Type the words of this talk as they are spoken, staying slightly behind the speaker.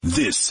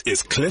This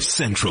is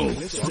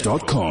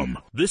CliffCentral.com.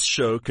 This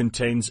show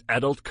contains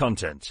adult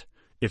content.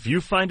 If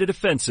you find it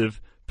offensive,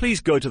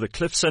 please go to the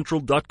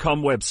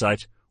CliffCentral.com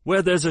website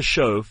where there's a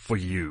show for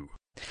you.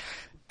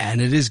 And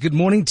it is good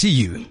morning to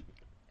you,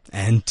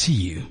 and to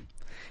you,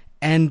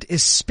 and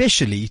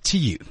especially to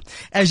you.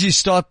 As you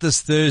start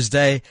this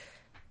Thursday,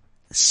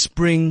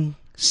 spring,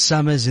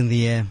 summer's in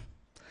the air.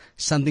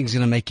 Something's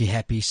going to make you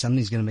happy.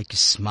 Something's going to make you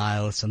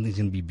smile. Something's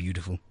going to be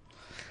beautiful.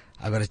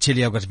 I've got to tell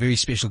you, I've got a very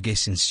special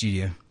guest in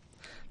studio.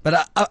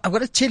 But I've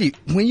got to tell you,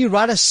 when you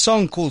write a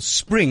song called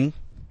Spring,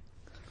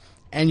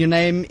 and your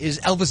name is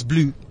Elvis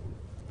Blue,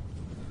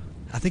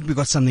 I think we've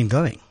got something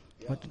going.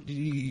 What,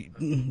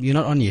 you're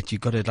not on yet.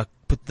 You've got to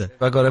put the...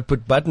 I got to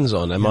put buttons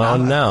on. Am I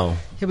on now?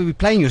 Yeah, but we're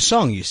playing your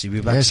song, you see.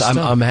 Yes,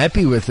 I'm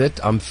happy with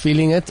it. I'm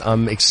feeling it.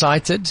 I'm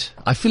excited.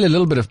 I feel a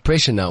little bit of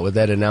pressure now with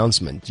that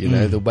announcement. You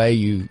know, the way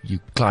you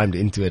climbed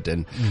into it,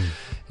 and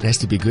it has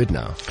to be good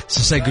now.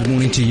 So say good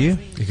morning to you.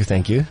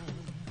 Thank you.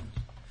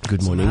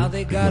 Good morning. How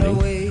they got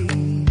away.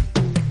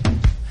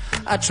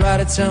 I try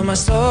to tell my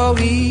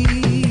story,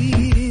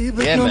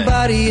 but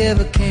nobody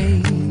ever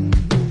came.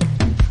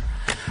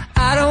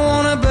 I don't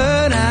want to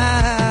burn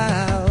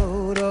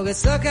out or get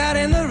stuck out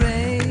in the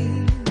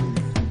rain.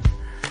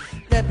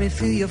 Let me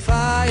feel your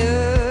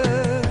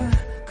fire.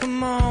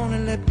 Come on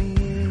and let me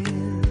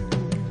in.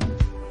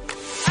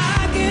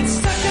 I get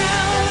stuck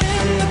out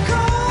in the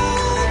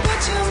cold,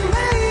 but you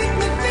make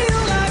me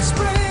feel like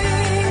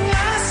spring.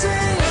 I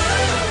say,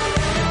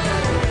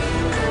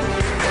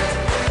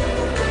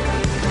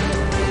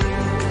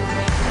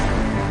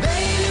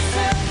 baby,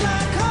 felt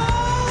like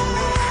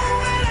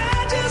home when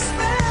I just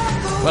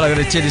felt the Well, I've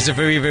got to tell you, it's a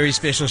very, very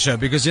special show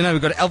because, you know,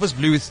 we've got Elvis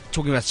Blue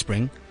talking about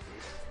spring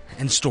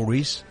and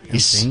stories and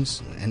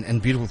things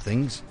and beautiful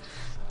things.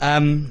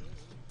 Ryan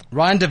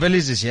De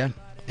Villiers is here,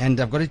 and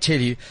I've got to tell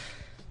you,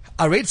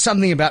 I read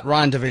something about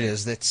Ryan De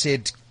Villiers that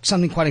said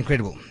something quite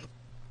incredible.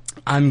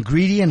 I'm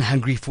greedy and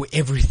hungry for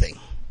everything.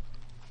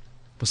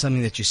 Was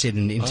something that you said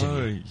in the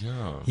interview.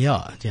 Oh,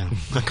 yeah. Yeah.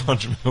 I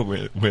can't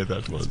remember where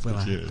that was. Well,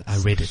 but yes. I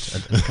read it. I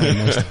kind of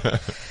noticed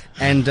it.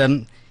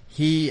 And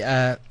he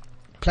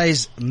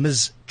plays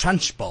Ms.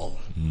 Trunchbull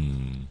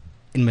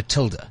in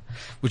Matilda,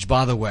 which,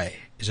 by the way,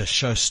 is a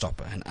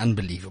showstopper and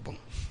unbelievable.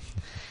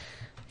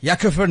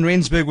 Jaco van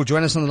Rensburg will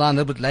join us on the line a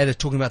little bit later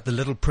talking about The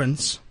Little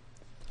Prince.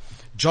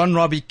 John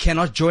Robbie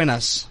cannot join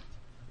us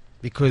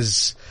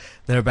because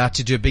they're about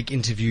to do a big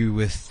interview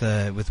with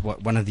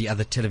one of the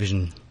other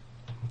television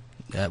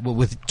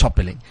with Top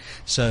Billing.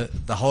 So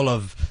the whole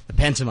of the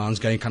pantomime's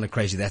going kind of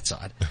crazy that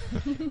side.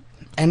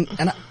 and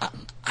I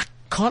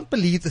can't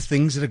believe the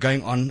things that are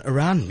going on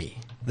around me.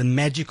 The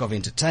magic of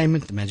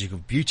entertainment, the magic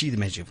of beauty, the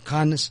magic of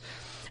kindness.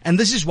 And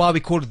this is why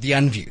we call it The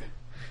Unview.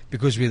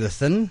 Because we're the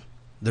thin,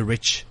 the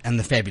rich, and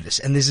the fabulous.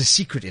 And there's a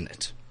secret in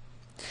it.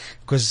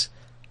 Because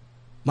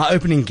my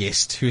opening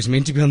guest, who is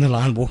meant to be on the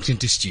line, walked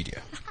into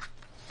studio.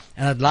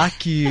 And I'd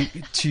like you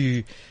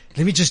to...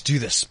 Let me just do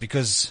this,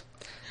 because...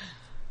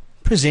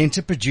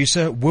 Presenter,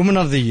 producer, woman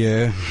of the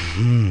year,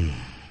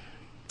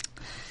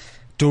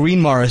 Doreen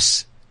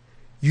Morris,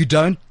 you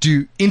don't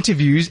do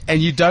interviews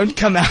and you don't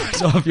come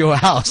out of your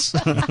house.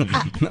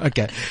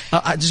 Okay.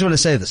 I just want to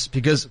say this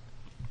because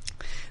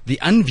the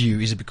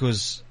unview is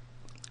because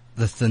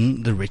the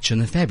thin, the rich,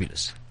 and the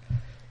fabulous.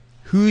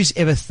 Who's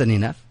ever thin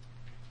enough?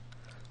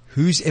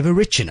 Who's ever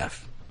rich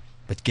enough?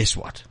 But guess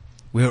what?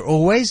 We're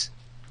always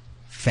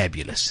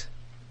fabulous.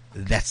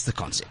 That's the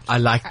concept. I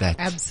like that.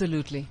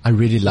 Absolutely. I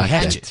really like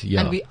have that. to.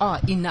 Yeah. And we are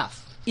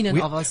enough. In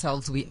and of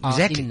ourselves, we are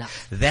exactly.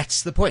 enough.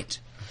 That's the point.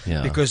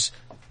 Yeah. Because,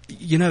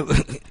 you know,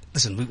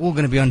 listen, we're all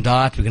going to be on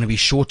diet, we're going to be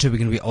shorter, we're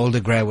going to be older,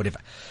 grey, whatever.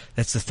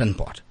 That's the thin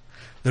part.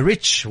 The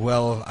rich,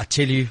 well, I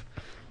tell you,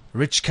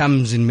 rich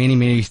comes in many,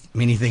 many,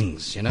 many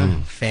things, you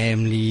know,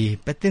 family,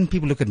 but then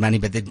people look at money,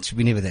 but then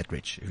we're never that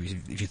rich,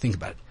 if you think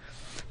about it.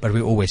 But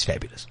we're always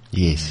fabulous.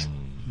 Yes.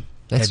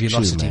 That's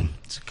Fabulosity. true, man.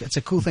 It's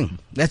a cool thing.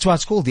 That's why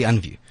it's called The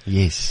Unview.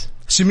 Yes.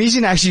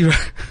 Sumizin actually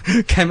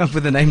came up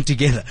with the name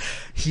together.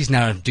 He's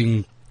now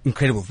doing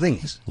incredible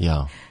things.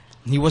 Yeah.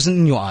 He wasn't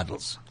in your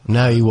idols.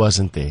 No, he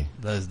wasn't there.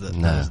 Those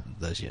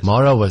years.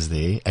 Mara was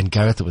there and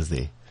Gareth was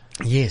there.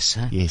 Yes.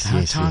 Huh? Yes, How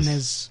yes, time yes.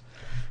 has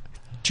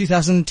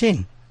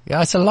 2010.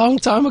 Yeah, it's a long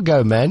time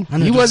ago, man. I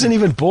know, He wasn't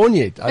even born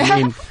yet.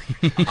 I mean,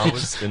 I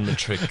was in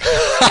matric.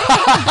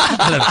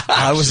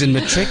 I was in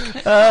matric,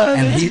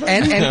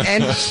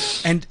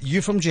 and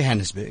you're from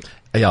Johannesburg,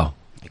 yeah.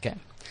 okay?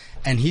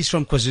 And he's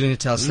from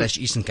KwaZulu-Natal /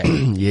 Eastern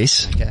Cape,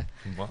 Yes. okay?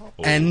 Wow.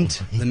 And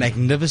the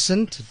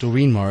magnificent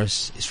Doreen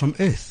Morris is from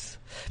Earth,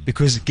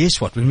 because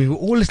guess what? When we were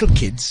all little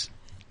kids,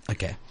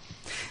 okay,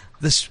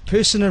 this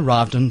person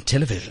arrived on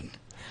television,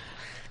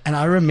 and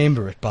I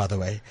remember it, by the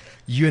way.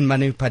 You and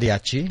Manu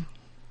Padiachi,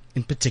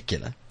 in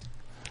particular,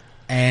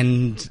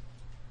 and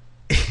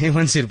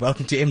everyone said,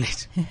 welcome to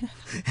Mnet.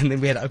 And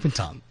then we had open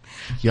time.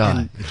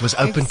 Yeah, it was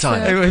open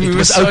time. We It were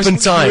was so- open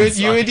time.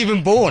 You weren't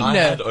even born. I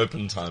had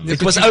open time.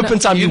 It was open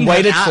time. You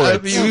waited for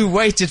it. You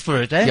waited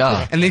for it, eh?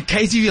 Yeah. And then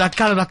Katie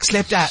kind of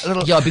slept out a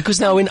little. Yeah, because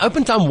now when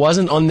open time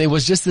wasn't on, there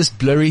was just this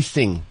blurry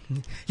thing.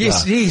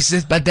 Yes, Yeah.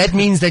 yes. But that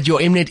means that your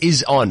Mnet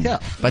is on. Yeah.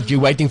 But you're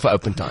waiting for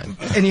open time.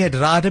 And you had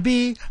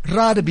Radabi,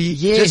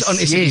 Yes, just on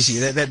SABC.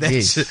 yes,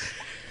 That's yes.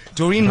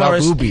 Doreen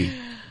Morris Rabubi.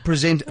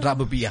 present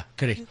Rabubi, yeah,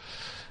 correct.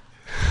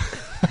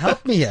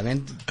 Help me here,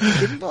 man.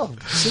 Get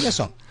involved. Sing a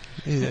song.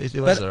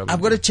 But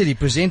I've got to tell you,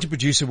 presenter,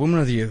 producer, woman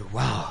of the year.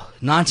 Wow.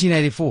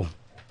 1984.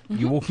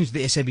 You walked into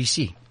the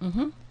SABC.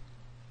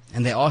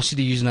 And they asked you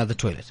to use another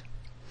toilet.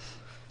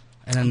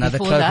 And another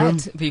cloakroom.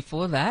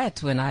 Before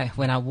that, when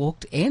I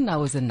walked in, I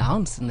was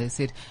announced and they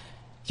said,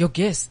 your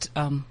guest,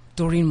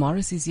 Doreen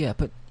Morris is here,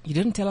 but you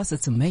didn't tell us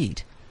it's a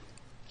maid.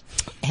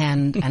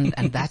 And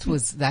that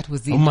was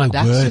the Oh my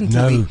introduction word, to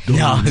no. the,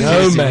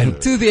 No, man.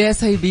 to the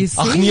SABC.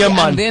 Ach, nee, man.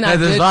 And then Nee,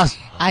 dis was.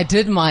 I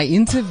did my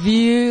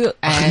interview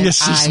and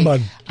Jesus,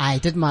 man. I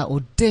did my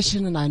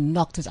audition and I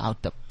knocked it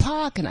out the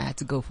park and I had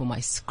to go for my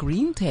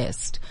screen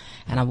test.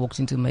 And I walked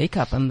into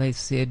makeup and they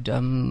said,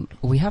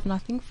 we have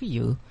nothing for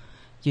you.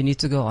 You need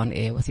to go on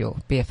air with your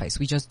bare face.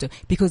 We just,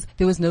 because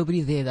there was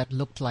nobody there that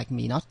looked like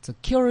me, not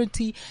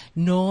security,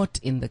 not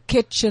in the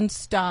kitchen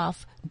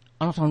staff,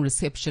 not on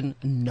reception,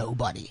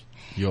 nobody.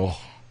 Yo.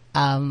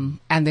 And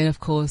then of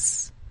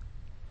course,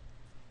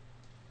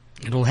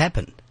 It all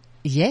happened.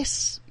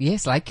 yes,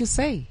 like you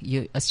say,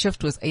 a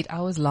shift was 8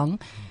 hours long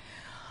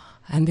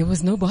and there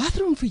was no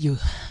bathroom for you.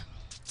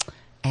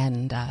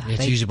 And, You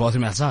had to use the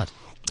bathroom outside.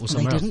 Or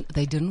somewhere else.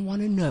 they didn't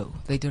want to know.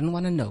 They didn't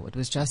want to know. It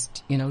was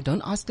just,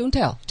 don't ask, don't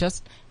tell.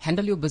 Just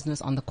handle your business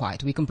on the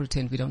quiet. We can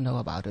pretend we don't know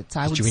about it. So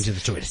I would you went to the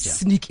toilet, yeah.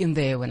 sneak in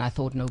there when I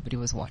thought nobody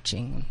was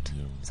watching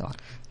and so on.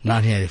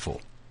 1984.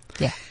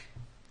 Yeah.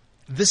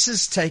 This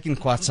has taken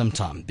quite some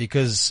time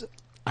because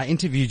I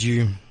interviewed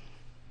you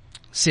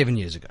 7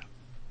 years ago.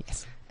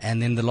 Yes.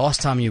 And then the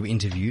last time you were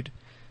interviewed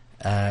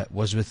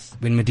was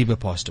when Matilda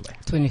passed away.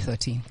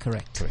 2013.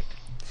 Correct.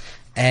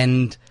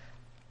 And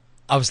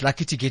I was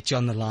lucky to get you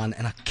on the line,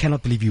 and I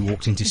cannot believe you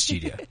walked into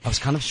studio. I was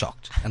kind of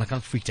shocked, and I kind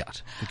of freaked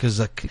out because,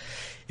 like,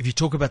 if you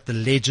talk about the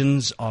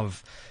legends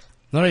of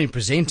not only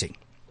presenting,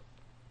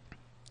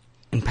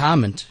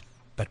 empowerment,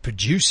 but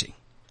producing,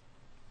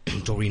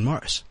 Doreen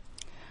Morris.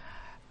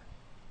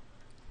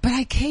 But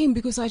I came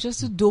because I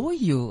just adore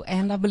you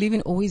and I believe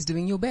in always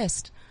doing your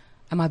best.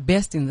 And my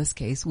best in this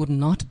case would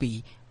not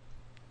be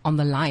on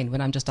the line when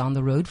I'm just down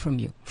the road from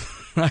you.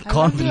 I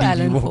can't believe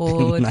Alan you walked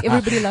Ford. in.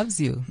 Everybody loves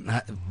you.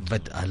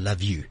 But I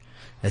love you.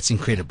 That's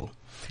incredible.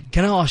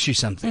 Can I ask you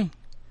something?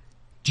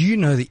 Do you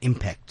know the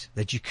impact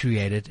that you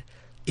created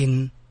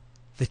in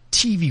the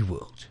TV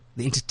world,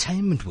 the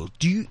entertainment world?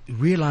 Do you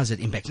realize that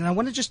impact? And I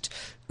want to just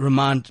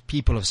remind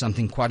people of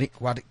something quite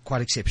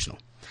exceptional.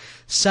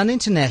 Sun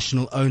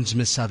International owns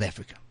Miss South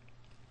Africa.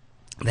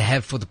 They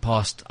have for the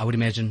past, I would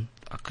imagine,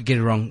 I could get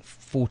it wrong,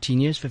 14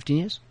 years, 15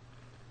 years?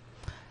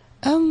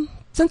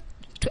 Since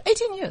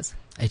 18 years.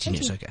 18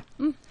 years, okay.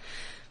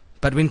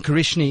 But when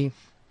Karishni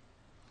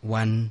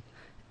won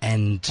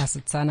and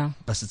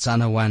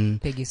Basitsana won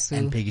Peggy Sue.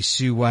 and Peggy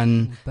Sue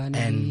won Bernie.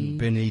 and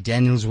Bernie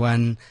Daniels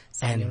won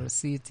Sanya and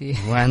Rositi.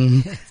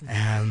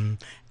 won,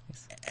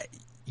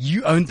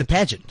 you owned the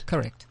pageant.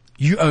 Correct.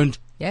 You owned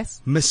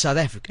Yes. Miss South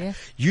Africa. Yes.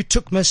 You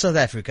took Miss South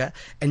Africa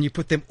and you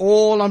put them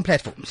all on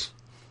platforms.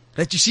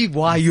 That you see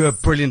why you're a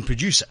brilliant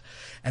producer.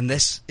 And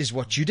this is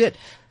what you did.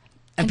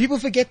 And people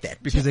forget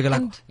that because they go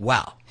like,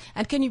 wow.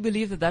 And can you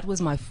believe that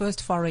was my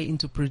first foray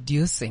into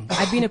producing?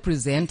 I'd been a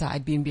presenter.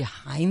 I'd been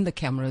behind the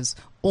cameras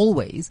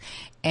always.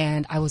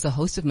 And I was a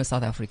host of Miss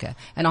South Africa.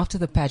 And after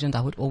the pageant,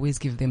 I would always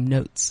give them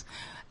notes.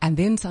 And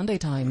then Sunday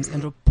Times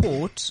and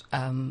Report,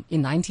 in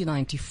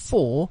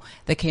 1994,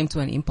 they came to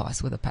an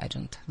impasse with the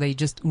pageant. They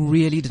just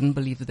really didn't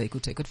believe that they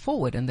could take it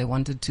forward and they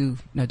wanted to,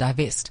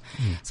 divest.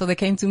 So they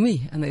came to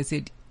me and they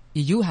said,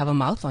 you have a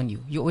mouth on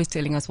you. You're always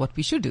telling us what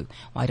we should do.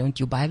 Why don't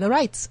you buy the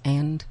rights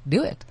and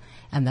do it?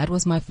 And that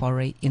was my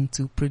foray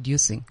into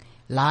producing.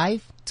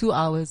 Live, 2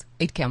 hours,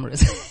 8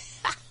 cameras.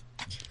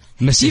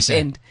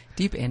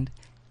 Deep end.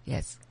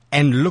 Yes.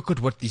 And look at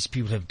what these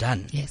people have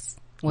done. Yes.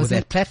 With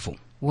that platform.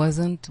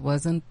 Wasn't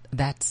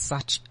that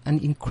such an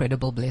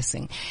incredible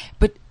blessing?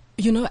 But,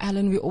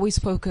 Alan, we always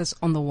focus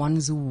on the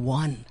ones who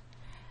won.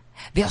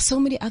 There are so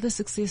many other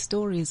success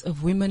stories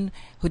of women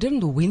who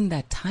didn't win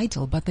that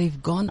title, but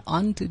they've gone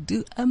on to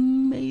do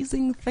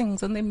amazing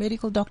things, and they're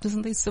medical doctors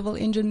and they're civil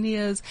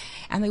engineers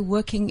and they're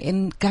working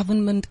in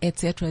government,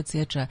 etc.,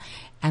 etc.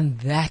 And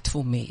that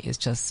for me is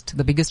just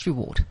the biggest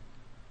reward.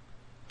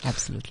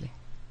 Absolutely.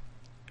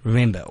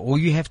 Remember, all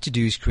you have to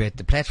do is create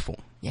the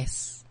platform.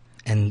 Yes.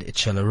 And it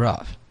shall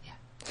arrive. Yeah.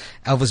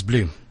 Elvis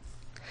Blue,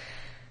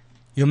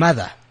 your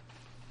mother,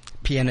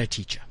 piano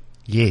teacher,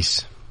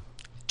 Yes.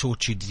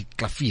 taught you the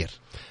clavier.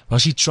 Well,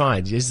 she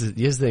tried. Here's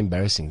the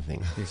embarrassing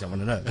thing. Yes, I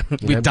want to know. You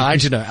We're know, dying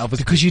because- to know, Elvis.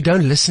 Because you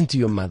don't listen to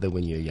your mother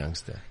when you're a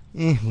youngster.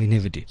 We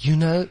never did. You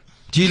know,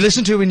 Do you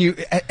listen to it when you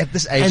at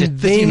this age, And at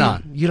then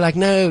 39? you're like,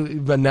 no,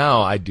 but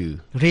now I do.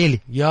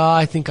 Really? Yeah,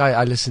 I think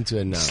I listen to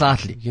it now.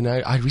 Slightly. You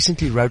know, I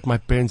recently wrote my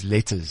parents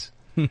letters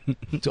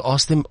to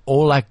ask them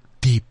all like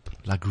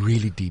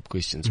really deep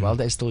questions while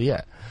they're still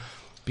here.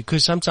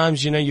 Because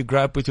sometimes, you know, you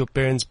grow up with your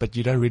parents, but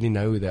you don't really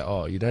know who they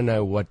are. You don't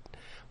know what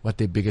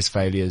their biggest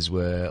failures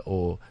were,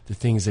 or the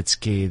things that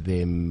scared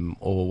them,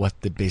 or what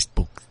the best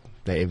book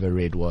they ever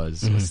read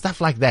was.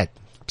 Stuff like that.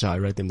 So I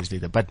wrote them this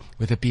letter. But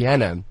with the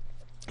piano,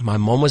 my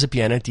mom was a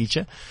piano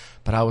teacher,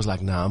 but I was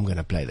like, no, I'm going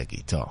to play the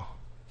guitar.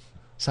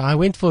 So I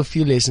went for a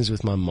few lessons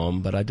with my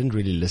mom, but I didn't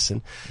really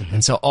listen.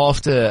 And so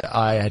after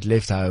I had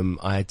left home,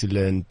 I had to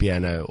learn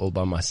piano all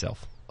by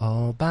myself.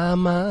 All by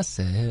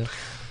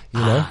myself. You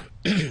know?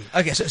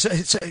 Okay,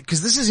 so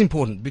because this is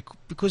important,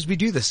 because we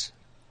do this,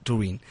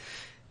 Doreen,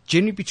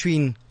 generally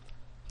between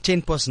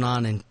 10 past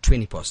 9 and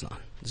 20 past 9.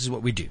 This is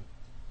what we do.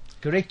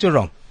 Correct or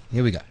wrong?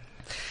 Here we go.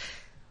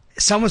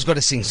 Someone's got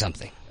to sing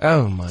something.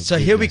 Oh my goodness. So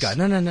here we go.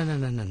 No,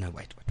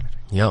 wait.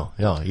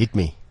 Yeah, hit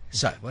me.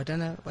 So, wait.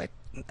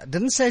 I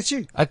didn't say it's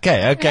you.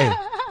 Okay.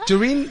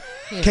 Doreen,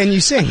 can you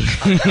sing?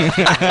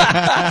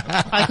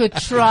 I could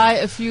try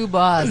a few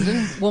bars.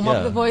 Didn't warm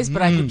up the voice,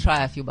 but I could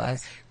try a few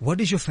bars. What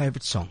is your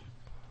favorite song?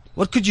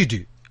 What could you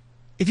do?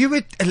 If you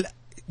were,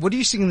 what do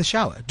you sing in the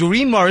shower?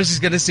 Doreen Morris is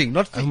going to sing,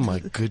 not Oh my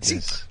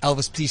goodness.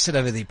 Elvis, please sit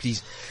over there,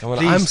 please. Come on,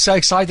 Please. I'm so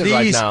excited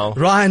right Please, now.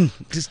 Ryan,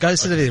 just go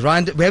sit over there.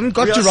 Ryan, we haven't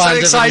got We to are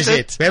Ryan so De Villiers excited.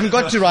 yet. We haven't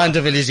got to Ryan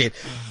De Villiers yet.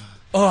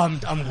 Oh,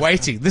 I'm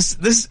waiting. This,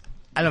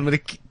 and I'm going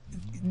to.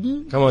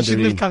 Come on, Shouldn't have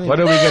Doreen. come in. What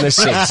are we going to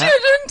sing?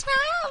 Shouldn't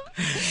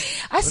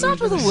have. I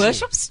start with a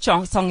worship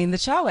song in the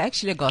shower,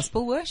 actually a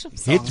gospel worship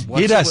song.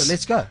 Hit us.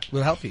 Let's go.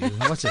 We'll help you.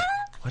 What's it?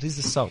 What is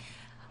the song?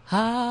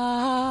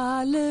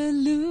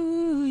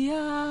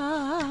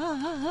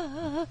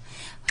 Hallelujah.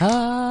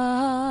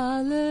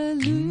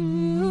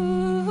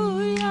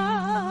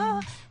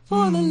 Hallelujah.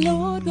 For the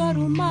Lord God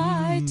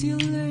Almighty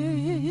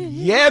lives.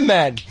 Yeah,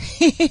 man.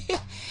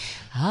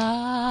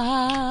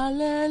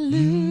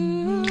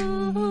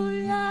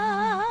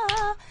 Hallelujah.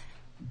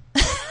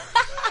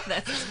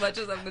 That's as much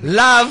as I'm going to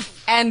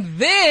Love. And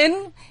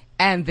then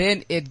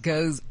it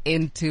goes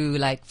into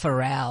like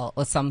Pharrell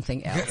or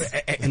something else.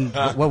 And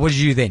what would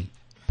you do then?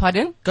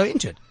 Pardon? Go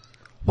into it.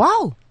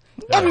 Wow.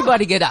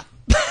 Everybody get up.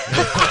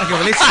 Okay,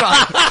 well, let's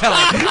try. Come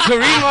on.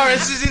 Doreen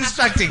Morris is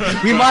instructing.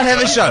 We might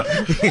have a show.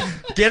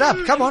 Get up.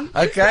 Come on.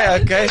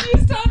 Okay.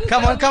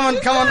 Come on. I'm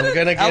gonna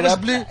get Elvis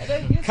up. Blue.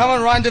 Come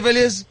on, Ryan De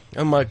Villiers.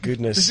 Oh my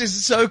goodness. This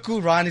is so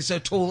cool. Ryan is so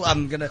tall. I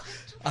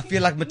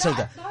feel like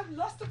Matilda. I've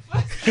lost the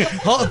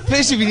first.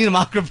 Firstly, we need a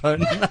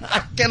microphone.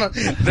 I cannot.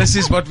 This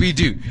is what we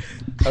do.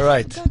 All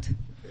right.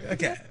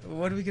 Okay.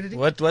 What are we going to do?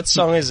 What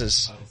song is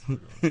this?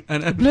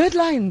 Blurred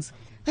Lines.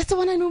 That's the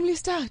one I normally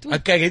start with.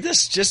 Okay, get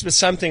this just with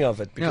something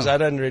of it, because I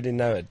don't really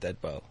know it that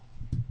well.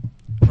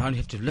 Ryan, you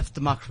have to lift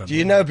the microphone. Do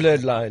you know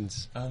Blurred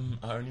Lines? I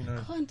only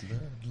know Can't.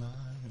 blurred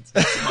lines.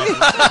 This morning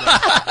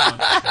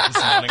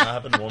I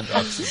haven't warmed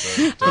up,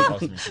 so don't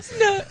ask me to sing.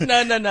 No.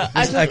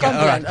 I just Okay, come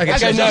all right. blank. Okay,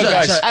 so- no, so-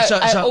 guys. so-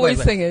 I so- always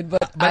wait. sing it,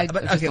 but I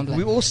But just okay, come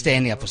blank. we're all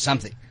standing up for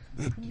something.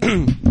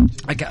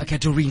 Okay,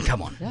 Doreen,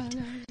 come on.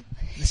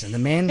 Listen, the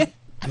man,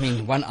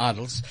 One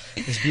Idols,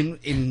 has been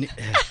in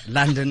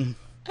London,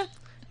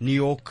 New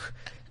York,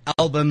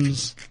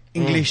 albums,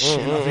 English,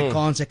 and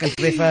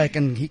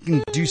Afrikaans. He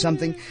can do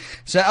something.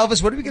 So,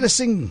 Elvis, what are we going to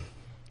sing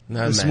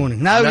this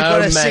morning? No, we've got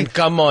to sing.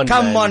 Come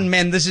on,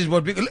 man. This is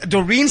what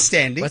Doreen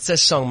standing. What's that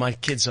song? My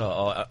kids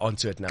are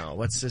onto it now.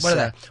 What's this? What are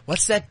they?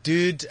 What's that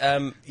dude?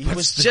 He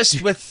was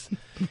just with.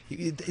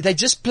 They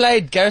just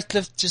played. Gareth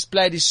Cliff just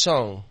played his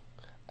song.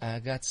 I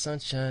got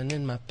sunshine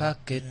in my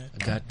pocket. I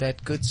got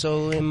that good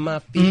soul in my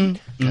feet.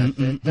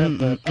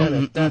 I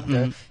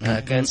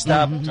can't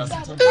stop.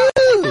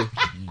 Ooh.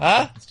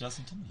 Huh? It's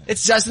Justin Timberlake.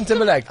 It's Justin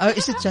Timberlake. Oh,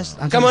 is it just?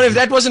 Come on, if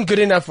that wasn't good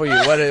enough for you,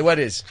 what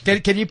is?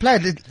 Can you play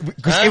it?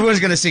 Because everyone's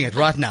going to sing it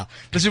right now.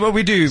 This is what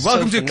we do.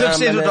 Welcome to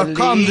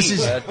cliffcentral.com. This is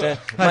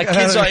my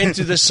kids are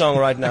into this song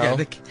right now.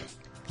 Okay,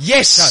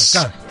 Yes,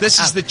 Go. This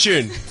is the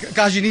tune.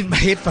 guys, you need my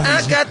headphones.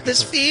 I got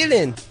this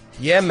feeling.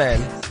 Yeah, man.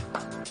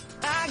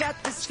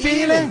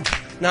 Feeling.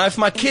 Now, if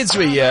my kids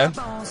were here,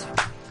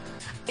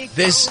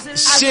 there's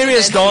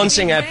serious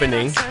dancing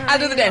happening. I'll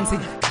do the dancing.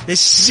 There's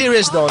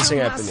serious dancing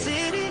happening.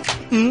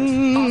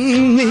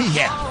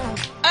 Yeah.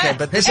 Okay,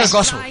 but This this is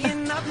gospel.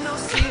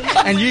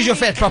 And use your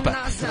fat proper.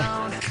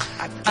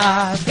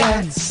 I've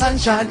got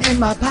sunshine in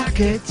my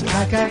pocket.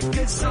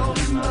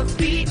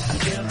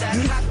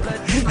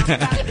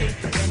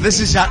 This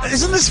is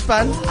isn't this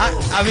fun?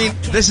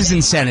 This is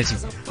insanity.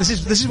 This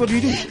is what we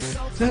do.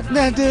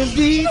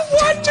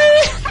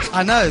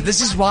 I know.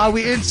 This is why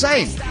we're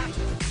insane.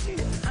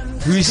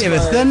 Who's ever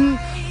thin?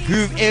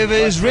 Whoever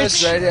is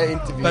rich?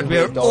 But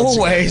we're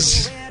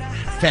always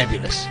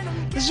fabulous.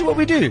 This is what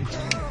we do.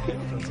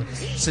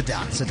 Sit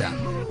down.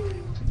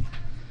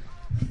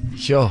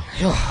 Sure.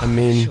 I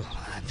mean,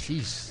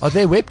 Please. are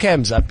there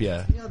webcams up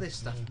here? Yeah, there's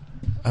stuff.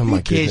 Oh my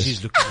Who cares goodness.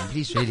 who's looking?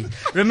 Please, really.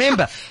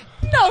 Remember,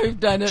 No, we've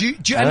done it.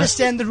 do you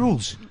understand the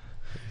rules?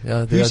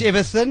 Yeah, Who's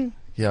ever thin?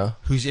 Yeah.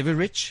 who's ever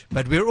rich,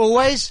 but we're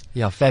always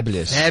Yeah,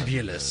 fabulous.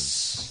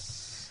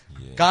 fabulous.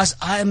 Guys,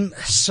 I'm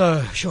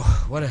so sure.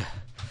 What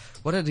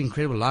an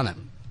incredible lineup.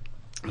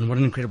 And what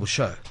an incredible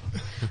show.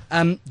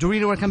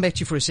 Doreen, I want to come back to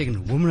you for a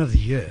second. Woman of the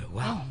Year.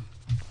 Wow.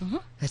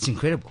 That's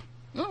incredible.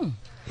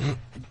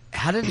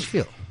 How did it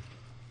feel?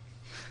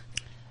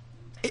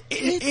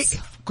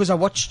 Because I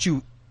watched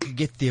you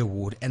get the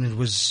award and it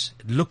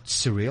looked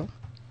surreal.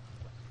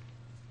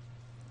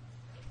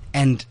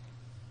 And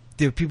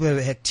there were people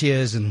that had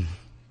tears and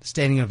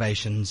standing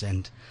ovations,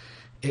 and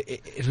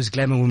it was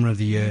Glamour Woman of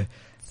the Year,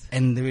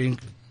 and there were an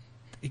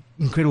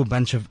incredible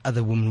bunch of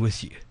other women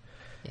with you.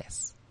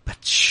 Yes.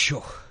 But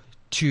sure,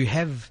 to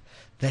have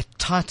that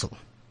title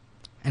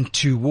and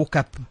to walk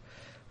up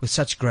with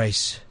such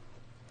grace,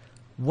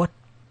 what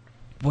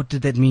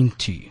did that mean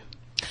to you?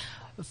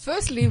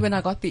 Firstly, when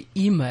I got the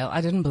email,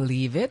 I didn't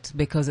believe it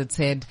because it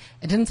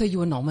didn't say you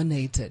were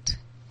nominated.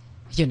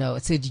 You know,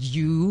 it said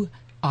you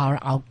are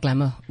our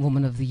Glamour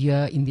Woman of the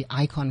Year in the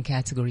icon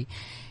category.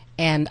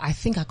 And I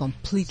think I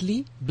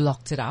completely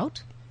blocked it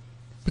out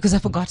because I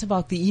forgot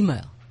about the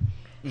email.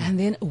 And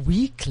then a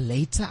week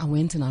later, I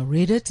went and I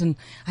read it and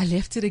I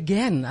left it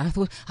again. I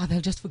thought,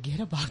 they'll just forget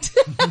about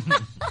it.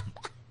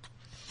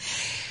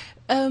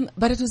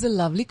 But it was a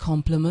lovely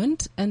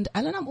compliment. And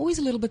Alan, I'm always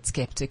a little bit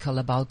skeptical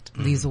about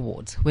these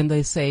awards when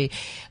they say,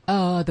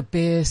 the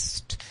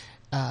best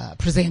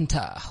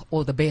presenter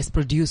or the best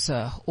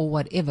producer or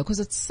whatever, because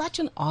it's such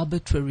an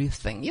arbitrary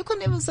thing. You can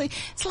never say,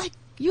 it's like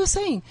you're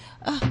saying,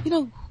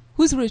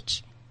 who's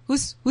rich?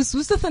 Who's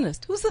the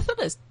thinnest? Who's the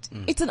thinnest?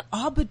 It's an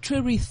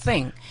arbitrary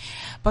thing.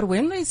 But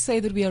when they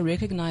say that we are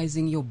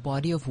recognizing your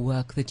body of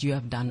work that you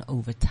have done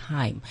over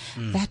time,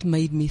 that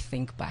made me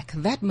think back.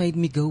 That made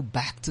me go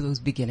back to those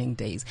beginning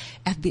days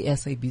at the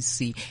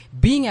SABC,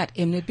 being at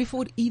Mnet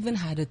before it even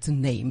had its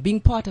name,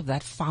 being part of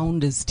that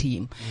founders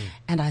team.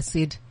 And I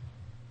said,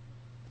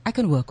 I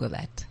can work with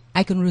that.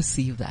 I can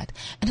receive that.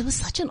 And it was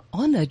such an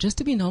honor just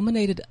to be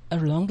nominated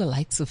along the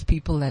likes of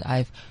people that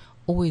I've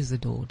always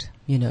adored.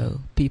 You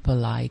know, people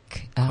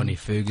like Connie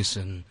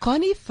Ferguson,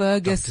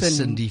 Dr.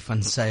 Cindy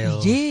Van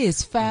Sale.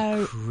 Yes,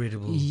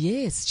 incredible.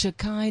 Yes,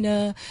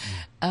 Shekinah.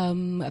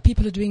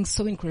 People are doing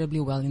so incredibly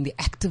well in the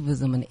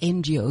activism and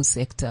NGO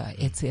sector,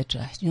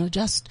 etc. You know,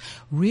 just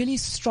really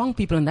strong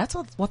people. And that's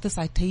what the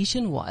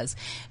citation was.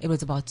 It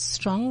was about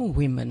strong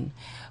women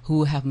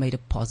who have made a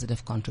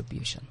positive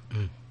contribution.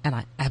 And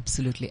I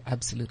absolutely,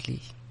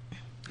 absolutely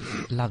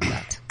love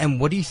that.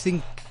 And what do you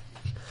think,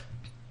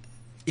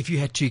 if you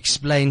had to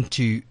explain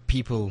to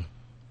people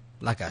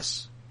like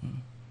us,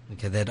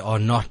 okay, that are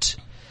not,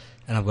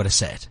 and I've got to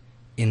say it,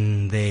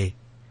 in their,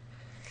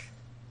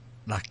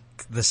 like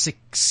the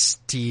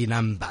 60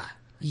 number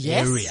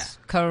area.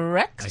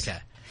 Correct. Okay.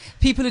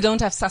 People who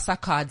don't have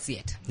SASSA cards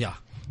yet. Yeah.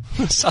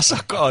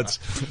 Sasa cards.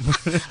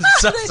 They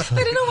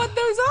don't know what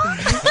those are.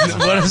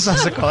 What are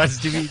SASSA cards?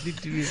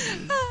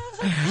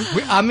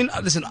 I mean,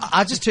 listen,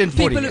 I just turned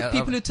 40.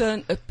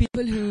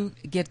 People who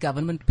get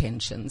government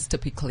pensions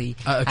typically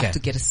have to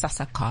get a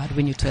SASSA card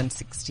when you turn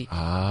 60.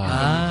 And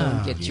then you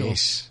don't get your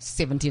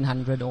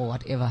 1,700 or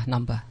whatever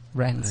number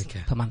rands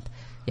per month.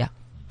 Yeah.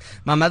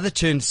 My mother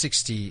turned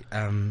 60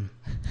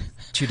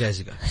 2 days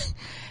ago.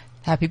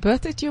 Happy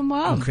birthday to your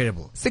mom.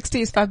 Incredible.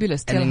 60 is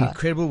fabulous. Tell An her.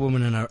 incredible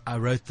woman, and I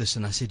wrote this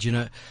and I said, you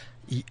know,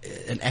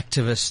 an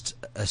activist,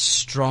 a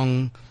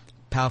strong,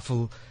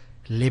 powerful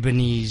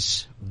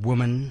Lebanese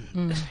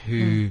woman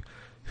who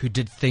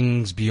did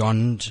things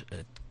beyond,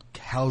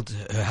 held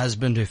her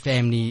husband, her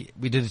family.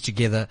 We did it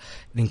together.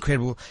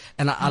 Incredible.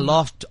 And I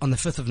laughed on the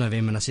 5th of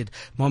November and I said,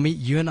 Mommy,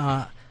 you and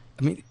I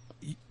mean,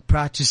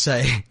 proud to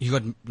say you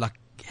got like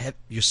have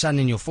your son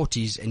in your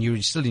 40s and you're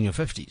still in your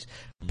 50s.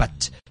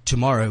 But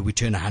tomorrow we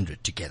turn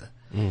 100 together.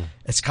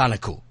 It's kind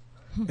of cool.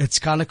 It's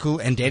kind of cool.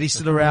 And Daddy's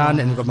still around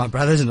and we've got my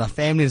brothers and my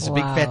family. It's a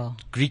big fat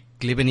Greek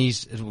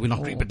Lebanese. We're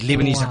not Greek, but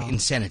Lebanese like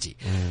insanity.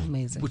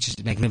 Amazing. Which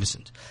is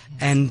magnificent.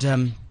 And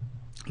the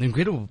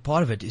incredible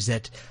part of it is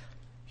that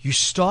you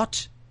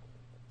start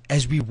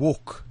as we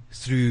walk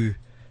through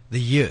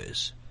the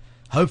years,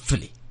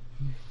 hopefully,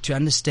 to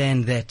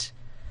understand that,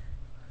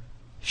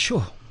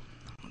 sure,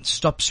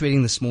 stop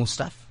sweating the small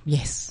stuff.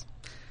 Yes.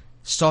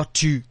 Start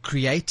to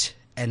create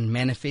and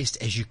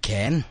manifest as you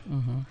can.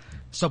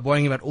 Stop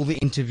worrying about all the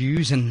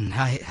interviews and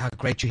how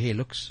great your hair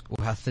looks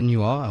or how thin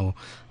you are or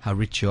how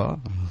rich you are.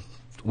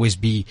 Always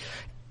be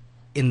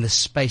in the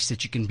space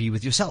that you can be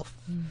with yourself.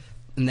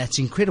 And that's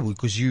incredible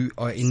because you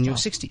are in your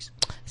 60s.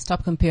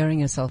 Stop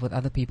comparing yourself with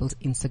other people's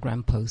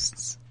Instagram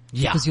posts.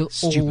 Yeah, because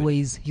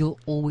stupid. you'll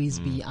always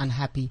be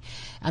unhappy.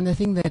 And the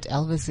thing that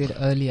Elvis said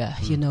earlier,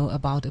 you know,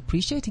 about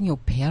appreciating your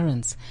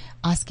parents,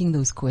 asking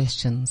those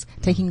questions,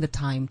 taking the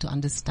time to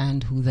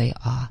understand who they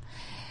are,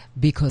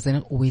 because they're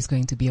not always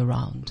going to be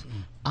around.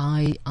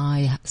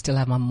 I still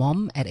have my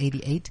mom at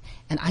 88,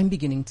 and I'm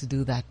beginning to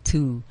do that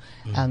too.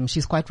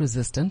 She's quite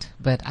resistant,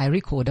 but I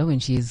record her when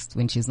she's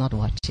not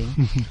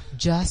watching,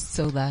 just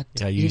so that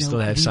you still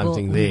have we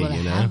something will, there, we will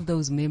you know. have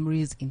those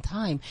memories in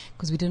time,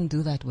 because we didn't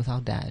do that with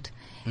our dad.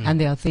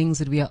 And there are things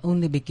that we are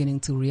only beginning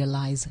to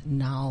realize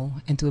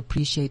now and to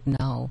appreciate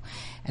now,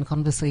 and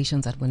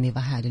conversations that were never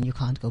had, and you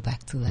can't go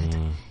back to that.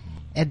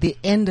 At the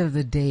end of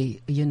the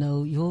day,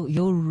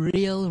 your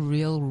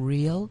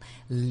real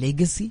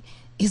legacy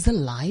is the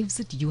lives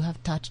that you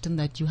have touched and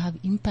that you have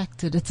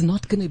impacted. It's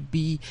not going to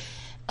be,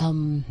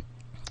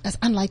 it's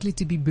unlikely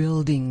to be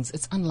buildings.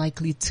 It's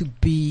unlikely to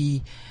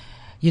be,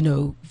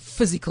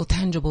 physical,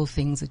 tangible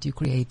things that you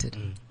created.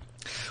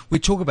 We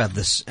talk about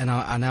this, and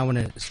I now want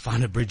to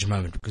find a bridge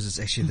moment, because it's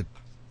actually the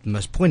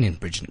most poignant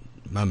bridge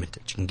moment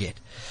that you can get,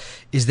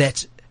 is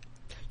that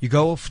you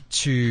go off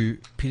to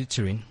Peter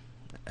Turin,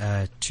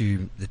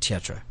 to the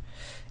theatre,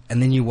 and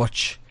then you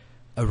watch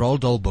a Roald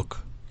Dahl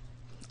book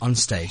on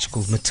stage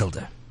called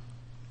Matilda.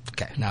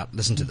 Okay, now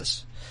listen to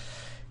this.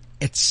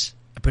 It's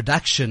a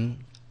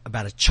production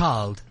about a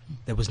child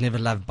that was never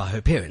loved by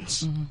her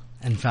parents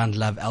and found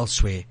love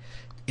elsewhere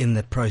in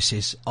the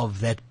process of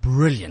that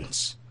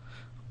brilliance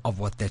of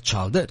what that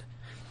child did.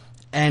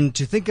 And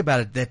to think about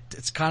it, that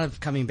it's kind of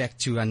coming back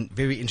to a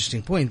very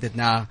interesting point, that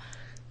now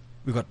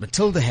we've got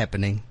Matilda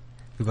happening,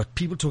 we've got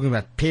people talking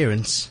about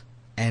parents,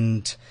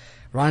 and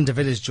Ryan De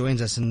Villiers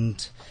joins us,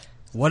 and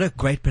what a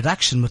great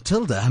production,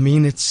 Matilda. I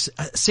mean, it's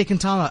a second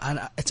time, and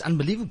it's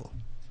unbelievable.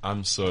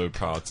 I'm so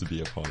proud to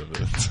be a part of it.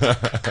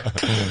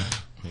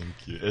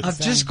 Thank you. I've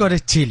just got to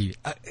tell you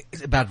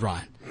about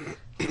Ryan.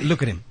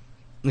 Look at him.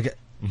 Look at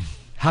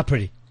how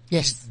pretty.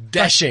 Yes,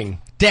 dashing.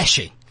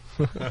 Dashing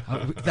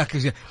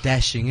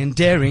and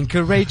daring,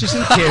 courageous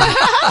and caring.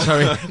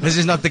 Sorry, this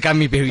is not the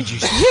gummy berry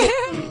juice.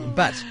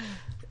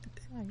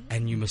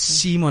 And you must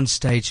see him on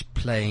stage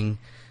playing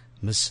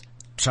Miss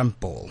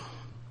Trumpball.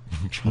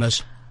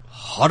 Most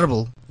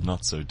horrible.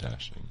 Not so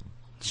dashing.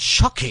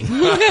 Shocking.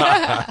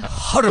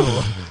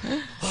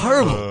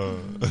 Horrible.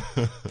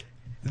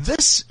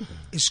 This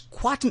is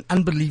quite an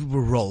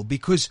unbelievable role,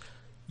 because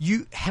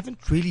you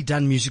haven't really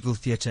done musical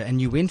theatre, and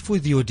you went for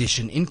the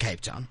audition in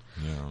Cape Town,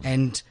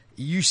 and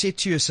you said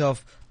to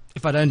yourself,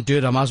 if I don't do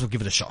it, I might as well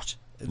give it a shot.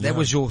 That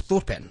was your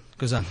thought pattern,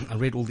 because I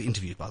read all the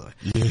interviews, by the way.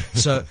 Yeah.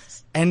 So,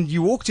 and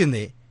you walked in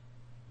there,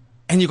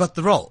 and you got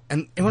the role,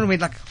 and everyone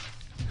went like,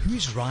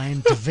 who's Ryan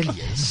De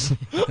Villiers?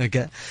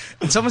 Okay.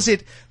 And someone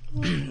said,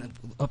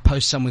 I'll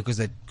post somewhere,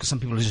 because some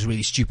people are just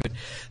really stupid.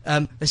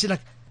 They said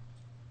like,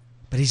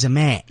 but he's a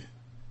man.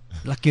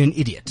 Like, you're an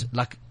idiot.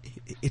 Like,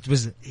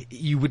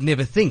 you would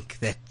never think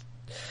that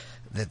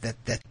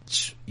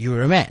you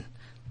were a man.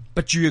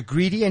 But you were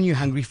greedy and you're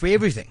hungry for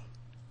everything.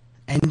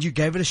 And you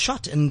gave it a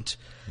shot. And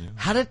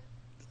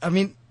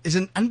it's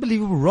an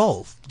unbelievable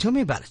role. Tell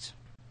me about it.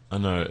 I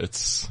know,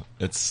 it's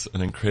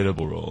an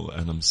incredible role,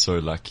 and I'm so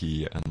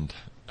lucky and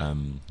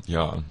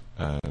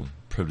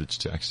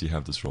privileged to actually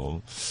have this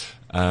role.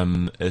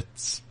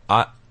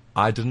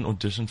 I didn't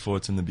audition for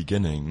it in the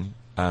beginning.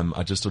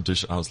 I just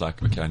auditioned. I was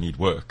like, okay, I need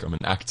work. I'm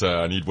an actor.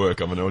 I need work.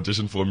 I'm going to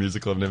audition for a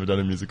musical. I've never done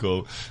a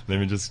musical. Let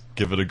me just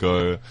give it a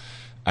go.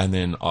 And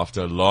then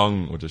after a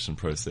long audition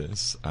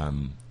process, I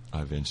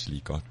eventually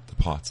got the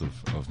part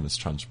of Miss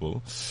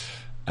Trunchbull.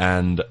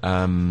 And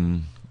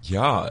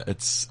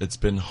it's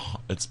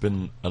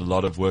been a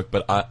lot of work.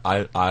 But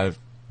I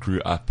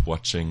grew up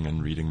watching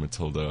and reading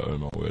Matilda, oh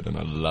my word, and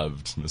I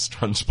loved Miss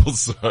Trunchbull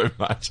so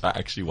much. I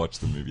actually watched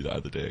the movie the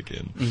other day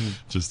again,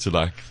 just to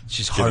like.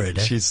 She's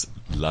horrid. She's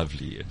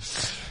lovely.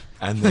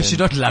 And No, then, she's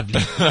not lovely.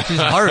 She's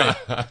horrid.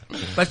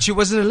 But she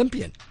was an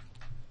Olympian.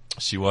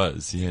 She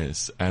was,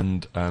 yes.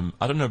 And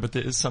I don't know, but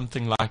there's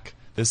something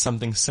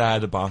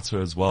sad about her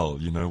as well,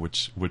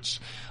 which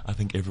I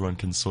think everyone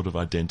can sort of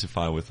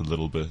identify with a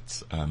little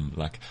bit,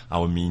 like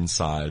our mean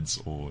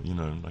sides, or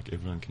like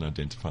everyone can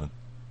identify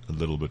a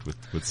little bit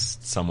with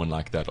someone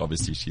like that.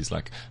 Obviously, she's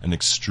like an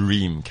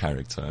extreme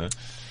character.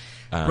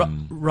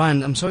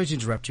 Ryan, I'm sorry to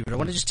interrupt you, but I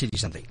want to just tell you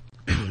something,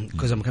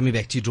 because I'm coming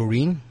back to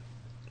Doreen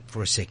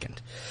for a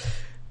second.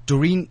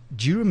 Doreen,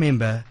 do you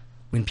remember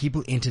when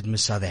people entered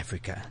Miss South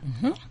Africa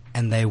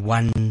and they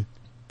won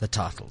the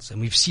titles? And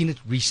we've seen it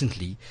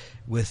recently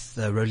with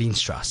Rolene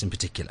Strauss in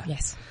particular.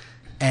 Yes.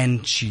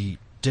 And she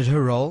did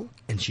her role,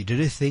 and she did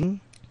her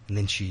thing, and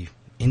then she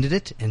ended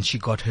it, and she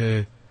got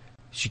her...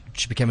 She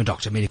became a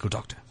doctor, medical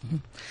doctor.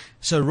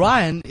 So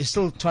Ryan is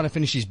still trying to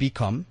finish his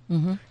BCom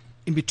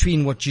in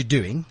between what you're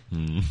doing,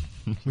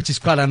 which is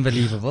quite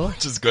unbelievable.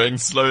 Just going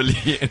slowly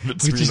in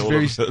between all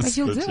of this. But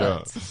you'll do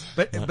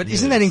it. But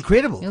isn't that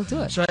incredible? You'll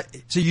do it. So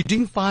you're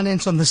doing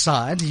finance on the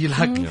side. You're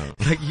like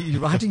you're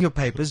writing your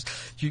papers,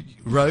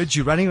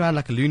 you're running around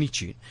like a Looney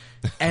Tune,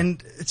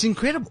 and it's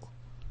incredible.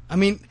 I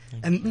mean,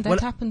 and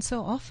That happens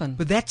so often.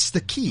 But that's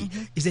the key: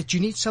 is that you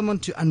need someone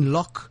to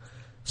unlock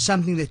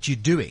something that you're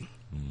doing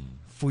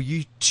for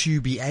you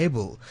to be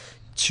able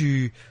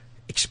to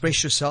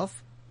express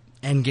yourself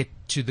and get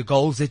to the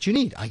goals that you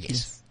need, I guess.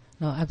 Yes.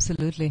 No,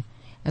 absolutely.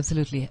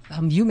 Absolutely.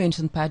 You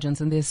mentioned pageants,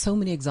 and there's so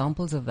many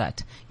examples of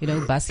that. You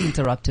know, Bassie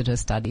interrupted her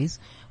studies,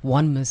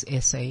 won Miss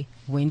SA,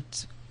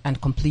 went and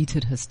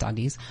completed her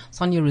studies.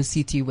 Sonia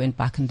Rositi went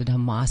back and did her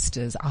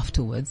master's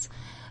afterwards.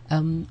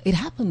 It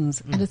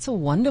happens, and it's so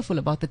wonderful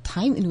about the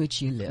time in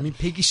which you live. I mean,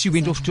 Peggy Sue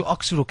went off to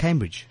Oxford or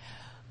Cambridge.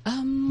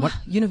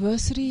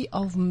 University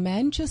of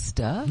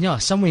Manchester. Yeah,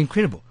 somewhere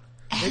incredible.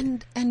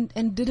 And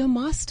did a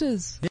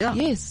master's. Yeah.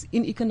 Yes,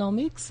 in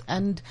economics,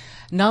 and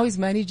now is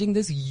managing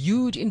this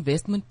huge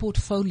investment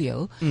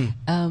portfolio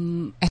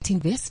at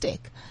Investec.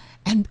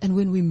 And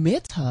when we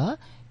met her,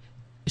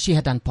 she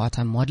had done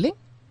part-time modeling.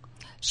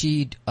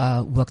 She'd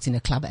worked in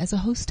a club as a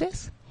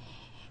hostess.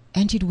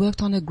 And she'd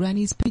worked on her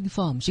granny's pig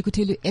farm. She could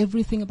tell you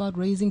everything about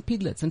raising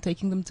piglets and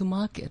taking them to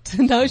market.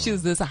 And now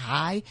she's this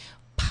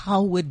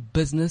high-powered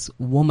business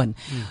woman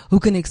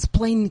who can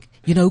explain,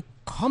 you know,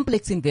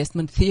 complex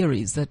investment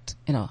theories that,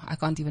 you know, I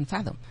can't even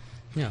fathom.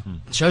 Yeah.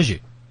 It shows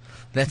you.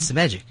 That's the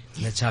magic.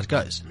 That's how it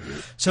goes.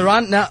 So,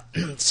 Ryan, now,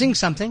 sing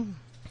something.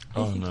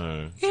 Oh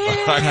no.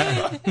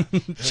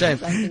 Shame.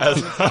 It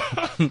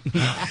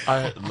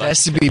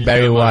has to be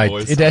Barry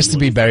White. It has to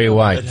be Barry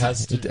White. It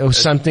has to. Or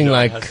something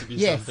It has to be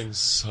Yes. something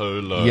so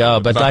low. Yeah,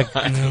 but like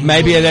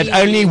maybe that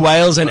only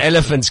whales and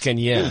elephants can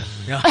hear.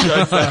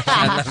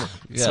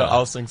 So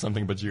I'll sing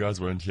something, but you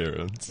guys won't hear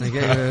it.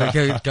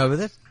 Okay, go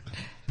with it.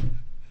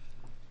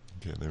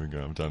 Okay, there we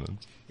go. I've done it.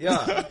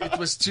 Yeah, it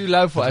was too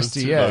low for us to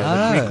too hear. low.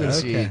 The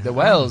frequency. okay. The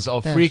whales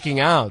are freaking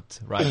out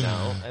right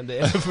now, and the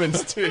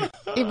elephants too.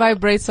 It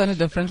vibrates on a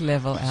different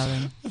level,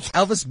 Alan.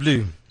 Elvis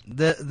Blue.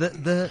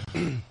 The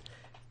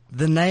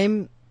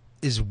name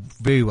is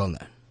very well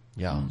known.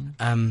 Yeah.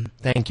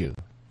 Thank you.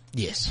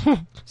 Yes.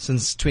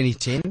 Since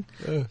 2010.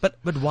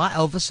 But why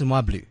Elvis and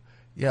why Blue?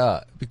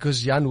 Yeah,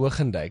 because Jan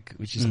Woogendijk,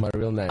 which is my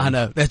real name. I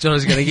know. That's what I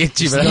was going to get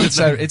to.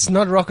 But It's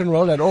not rock and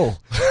roll at all.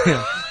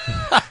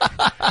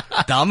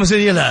 Dames en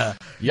heren.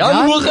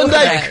 Jan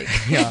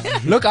Woogendijk. Yeah.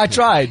 Look, I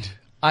tried.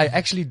 I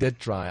actually did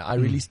try. I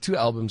released 2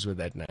 albums with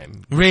that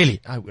name. Really?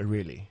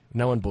 Really.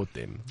 No one bought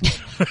them.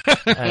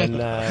 And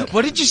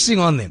What did you sing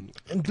on them?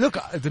 look,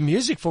 the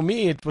music for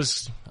me,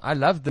 I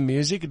loved the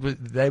music.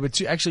 They were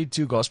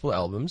two gospel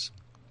albums.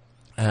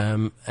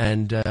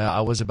 And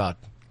I was about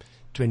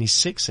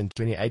 26 and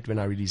 28 when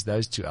I released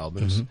those 2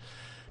 albums.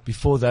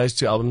 Before those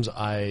 2 albums,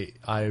 I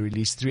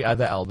released 3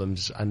 other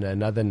albums under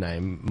another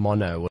name.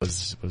 Mono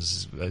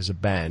was a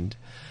band,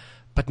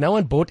 but no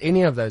one bought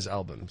any of those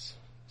albums.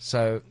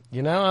 So,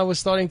 you know, I was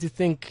starting to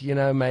think, you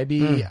know,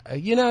 maybe,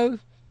 you know,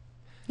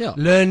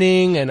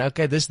 learning and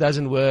okay, this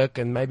doesn't work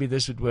and maybe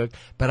this would work.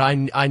 But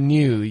I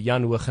knew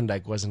Jan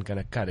Woogendijk wasn't going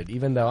to cut it,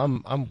 even though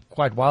I'm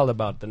quite wild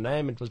about the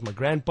name. It was my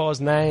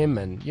grandpa's name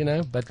and, you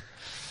know,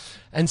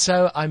 and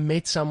so I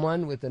met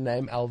someone with the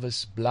name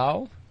Elvis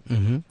Blue.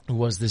 Who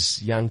was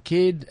this young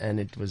kid, and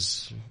it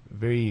was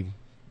very,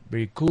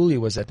 very cool. He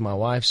was at my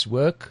wife's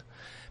work,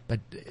 but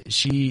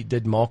she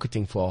did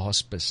marketing for a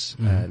hospice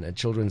and a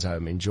children's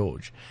home in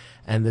George.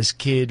 And this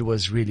kid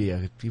was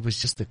he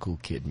was just a cool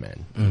kid,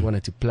 man. He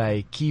wanted to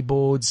play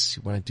keyboards. He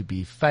wanted to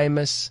be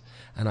famous.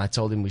 And I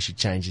told him we should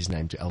change his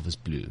name to Elvis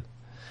Blue.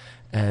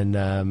 And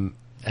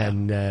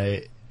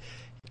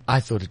I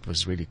thought it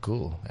was really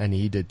cool, and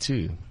he did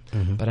too.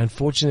 But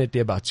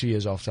unfortunately, about 2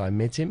 years after I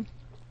met him,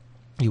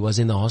 he was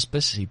in the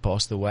hospice. He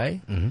passed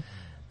away.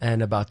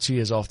 And about 2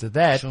 years after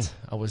that,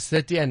 I was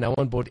 30 and no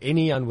one bought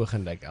any Jan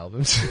Woogendijk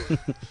albums.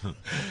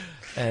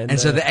 and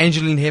So the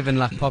angel in heaven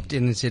popped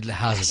in and said,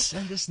 how's it?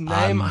 And this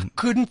name, I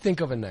couldn't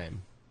think of a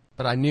name.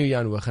 But I knew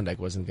Jan Woogendijk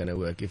wasn't going to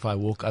work. If I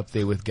walk up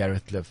there with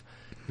Gareth Cliff,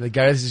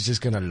 Gareth is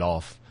just going to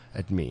laugh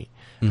at me,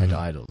 at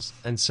Idols.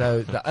 And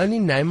so the only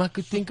name I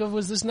could think of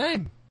was this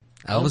name.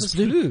 Elvis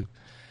Blue.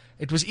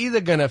 It was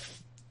either going to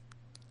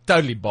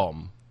totally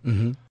bomb.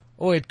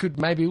 Or it could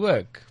maybe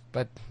work,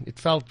 but it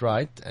felt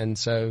right, and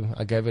so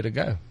I gave it a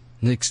go.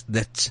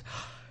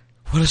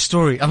 What a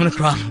story. I'm going to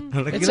cry.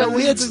 It's a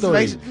weird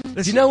story.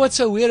 Do you know what's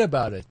so weird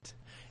about it?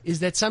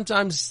 Is that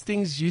sometimes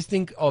things you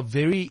think are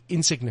very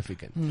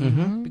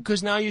insignificant.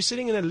 Because now you're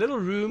sitting in a little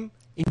room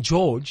in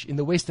George, in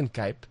the Western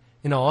Cape,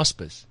 in a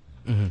hospice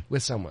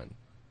with someone.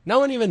 No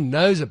one even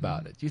knows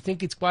about it. You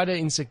think it's quite an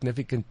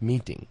insignificant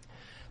meeting.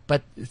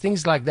 But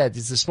things like that,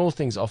 it's the small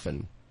things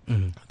often.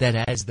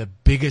 That has the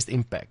biggest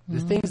impact. The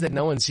things that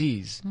no one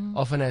sees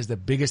often has the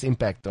biggest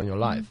impact on your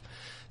life.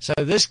 So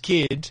this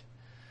kid,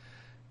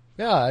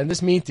 and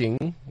this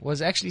meeting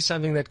was actually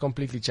something that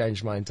completely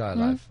changed my entire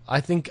life. I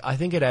think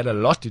it had a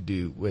lot to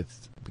do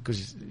with,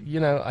 because,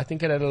 you know, I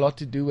think it had a lot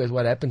to do with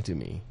what happened to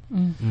me.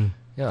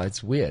 Yeah,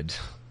 it's weird.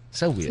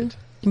 So weird.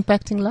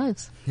 Impacting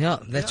lives. Yeah,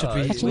 that's what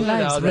we... Touching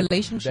lives,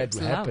 relationships,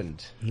 that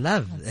happened.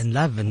 Love,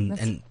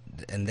 and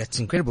that's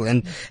incredible.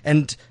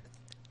 And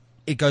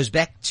it goes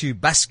back to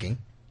busking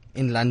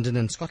in London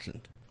and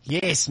Scotland.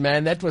 Yes,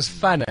 man, that was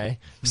fun, eh?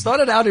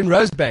 Started out in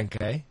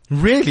Rosebank, eh?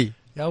 Really?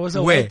 I was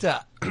a Where? waiter.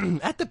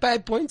 At the pay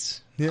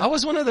points, I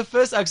was one of the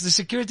first acts. The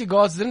security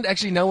guards didn't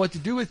actually know what to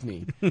do with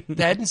me.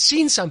 They hadn't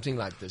seen something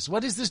like this.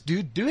 What is this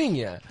dude doing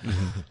here?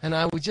 And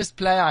I would just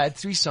play. I had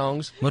 3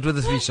 songs. What were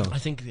the 3 songs? I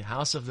think The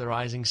House of the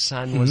Rising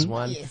Sun was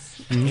one.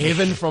 Yes.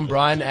 Heaven from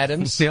Bryan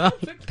Adams. Yeah.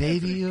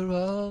 Baby, you're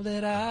all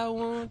that I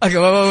want. Okay,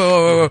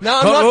 whoa. No,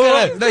 I'm not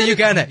gonna. No, you're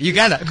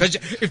gonna. Because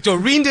if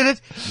Doreen did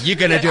it, you're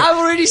gonna do it. I've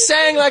already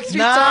sang like 3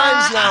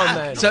 times now,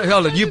 man. So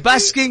hold on, you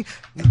busking.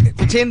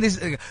 Pretend this.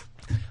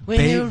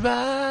 When you're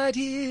right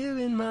here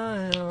in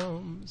my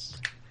arms,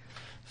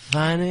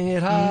 finding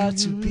it hard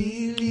to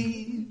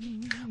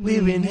believe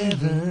we're in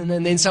heaven.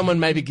 And then someone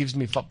maybe gives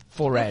me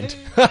 4 rand.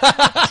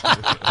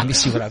 Let me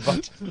see what I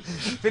got.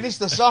 Finish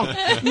the song.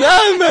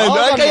 No,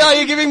 man. Okay,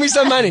 you're giving me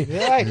some money.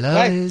 Right,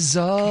 Love is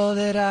all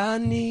that I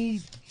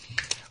need.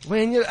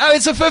 When you're,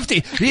 it's a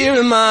 50. Here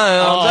in my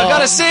arms. I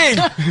gotta sing.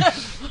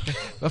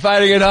 We're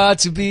finding it hard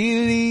to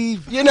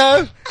believe,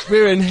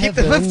 we're in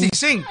heaven. Keep the 50,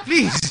 sing,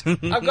 please.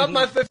 I've got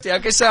my 50.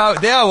 Okay, so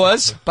there I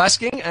was,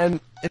 busking, and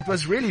it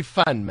was really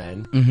fun,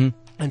 man. Mm-hmm.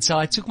 And so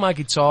I took my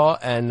guitar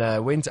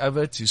and went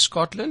over to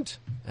Scotland,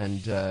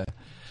 and I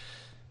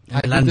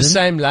did the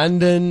same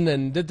London,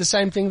 and did the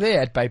same thing there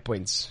at Bay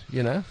Points, Do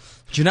you know,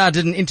 I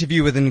did an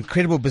interview with an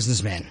incredible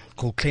businessman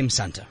called Clem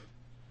Santa.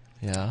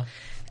 Yeah.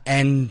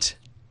 And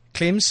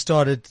Clem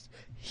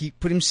he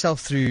put himself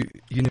through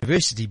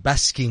university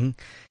busking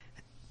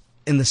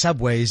in the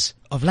subways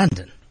of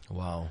London.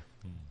 Wow.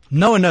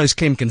 No one knows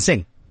Clem can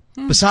sing.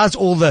 Besides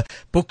all the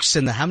books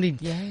and how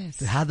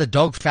the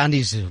dog found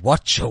his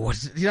watch or what,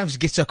 he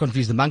gets so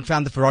confused. The monk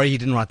found the Ferrari, he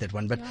didn't write that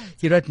one, but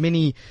he wrote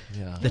many,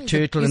 the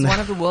turtle he's and one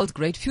of the world's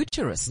great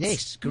futurists.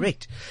 Yes,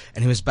 correct.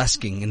 And he was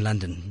busking in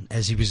London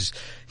as he was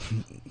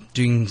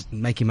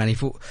making money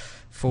for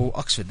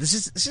Oxford. This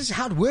is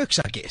how it works,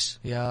 I guess.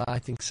 Yeah, I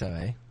think so,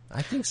 eh?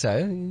 I think so.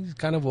 You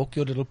kind of walk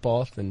your little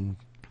path and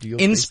do your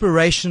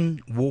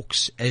Inspiration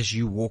walks as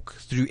you walk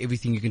through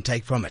everything you can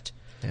take from it.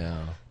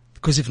 Yeah.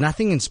 Because if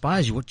nothing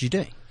inspires you, what are you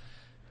doing?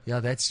 Yeah,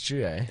 that's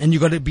true, eh? And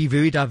you've got to be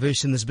very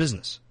diverse in this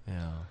business.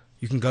 Yeah.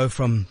 You can go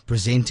from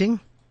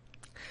presenting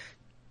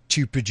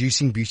to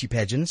producing beauty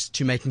pageants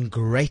to making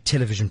great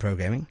television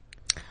programming.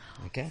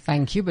 Okay.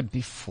 Thank you. But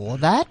before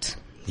that,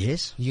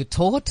 yes, you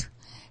taught,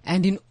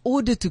 and in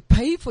order to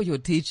pay for your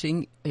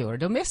teaching, you're a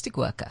domestic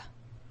worker.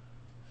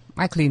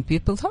 I clean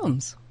people's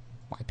homes,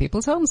 white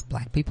people's homes,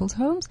 black people's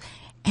homes,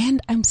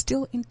 and I'm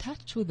still in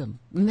touch with them.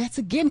 And that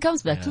again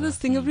comes back to this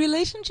thing of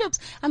relationships.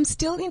 I'm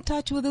still in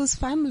touch with those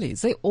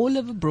families. They all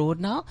live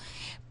abroad now,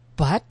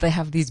 but they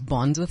have these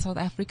bonds with South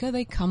Africa.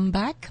 They come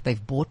back,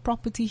 they've bought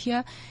property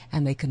here,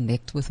 and they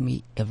connect with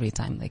me every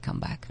time they come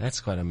back.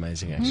 That's quite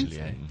amazing, actually.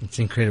 Eh? It's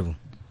incredible.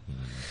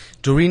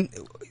 Doreen,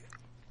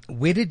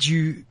 where did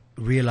you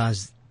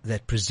realize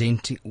that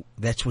presenting,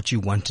 that's what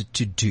you wanted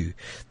to do,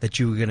 that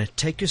you were going to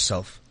take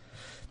yourself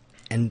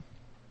and,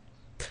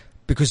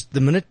 because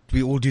the minute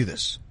we all do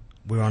this,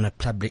 we're on a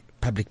public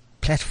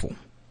platform,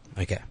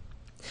 okay?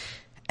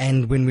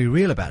 And when we're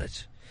real about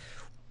it,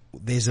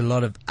 there's a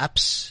lot of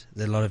ups,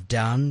 there's a lot of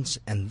downs,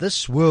 and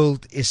this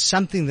world is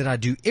something that I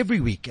do every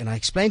week, and I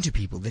explain to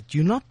people that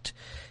you're not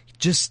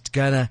just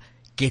gonna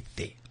get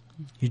there.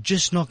 You're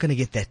just not gonna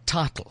get that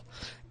title.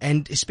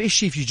 And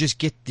especially if you just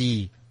get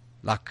the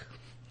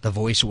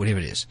voice or whatever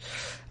it is.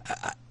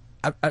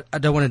 I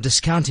don't want to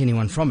discount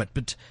anyone from it,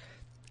 but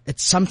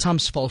it's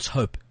sometimes false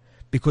hope,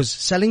 because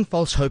selling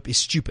false hope is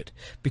stupid,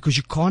 because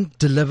you can't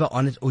deliver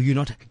on it, or you're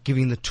not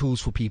giving the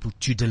tools for people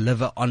to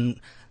deliver on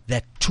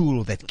that tool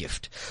or that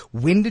gift.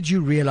 When did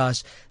you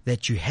realize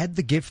that you had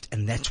the gift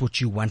and that's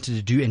what you wanted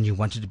to do and you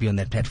wanted to be on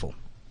that platform?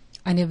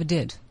 I never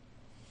did.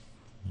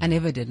 And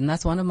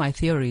that's one of my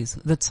theories,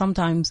 that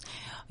sometimes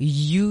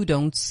you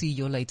don't see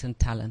your latent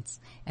talents,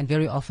 and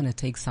very often it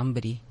takes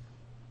somebody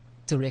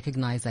to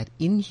recognize that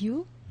in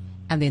you,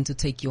 and then to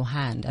take your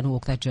hand and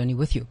walk that journey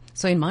with you.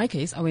 So in my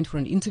case, I went for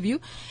an interview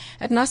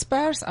at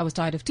Naspers. I was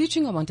tired of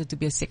teaching. I wanted to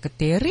be a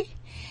secretary.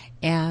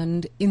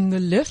 And in the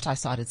lift, I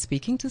started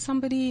speaking to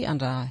somebody,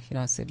 and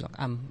I said, look,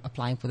 I'm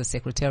applying for the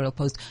secretarial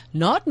post,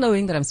 not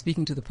knowing that I'm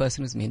speaking to the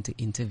person who's meant to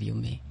interview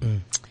me.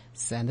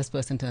 So, and this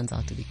person turns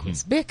out to be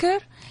Chris Becker.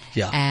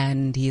 Yeah.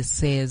 And he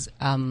says,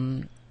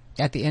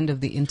 at the end of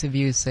the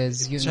interview,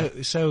 says,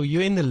 So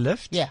you're in the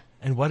lift? Yeah.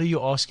 And what are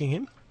you asking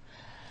him?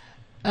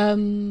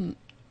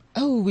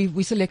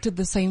 We selected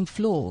the same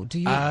floor. Do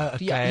you?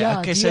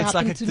 Okay, so it's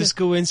like this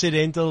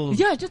coincidental.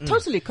 Yeah, just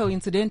totally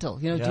coincidental.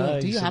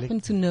 Do you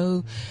happen to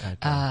know?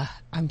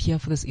 I'm here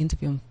for this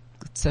interview. I'm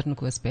certain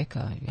Chris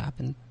Becker. You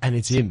happen? And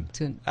it's him.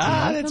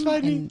 That's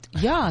funny.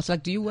 It's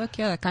like, do you work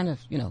here? Kind of,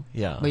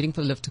 waiting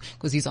for the lift,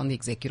 because he's on the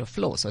executive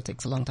floor, so it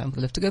takes a long time for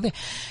the lift to go there.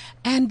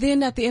 And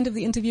then at the end of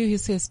the interview, he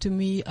says to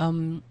me,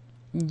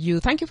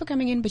 thank you for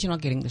coming in, but you're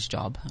not getting this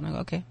job. And I go,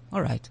 okay,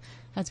 all right.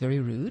 That's very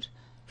rude.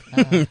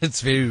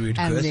 It's very rude.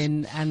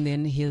 And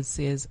then he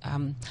says,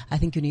 I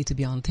think you need to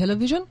be on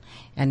television.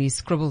 And he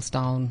scribbles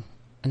down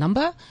a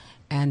number,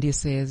 and he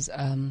says,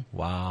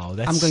 wow,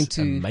 that's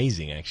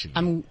amazing, actually.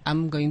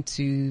 I'm going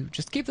to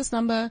just keep this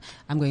number.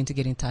 I'm going to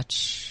get in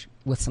touch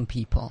with some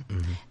people.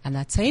 And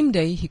that same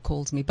day he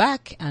calls me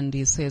back and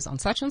he says, on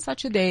such and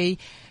such a day,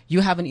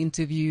 you have an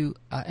interview,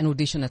 an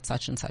audition at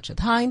such and such a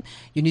time.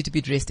 You need to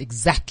be dressed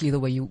exactly the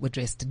way you were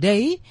dressed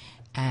today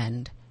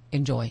and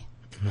enjoy,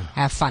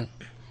 have fun.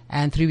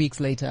 And 3 weeks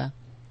later,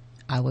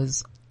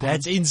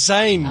 That's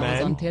insane, I man.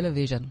 was on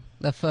television.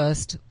 The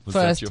first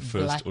that your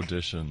first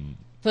audition?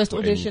 First for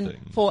audition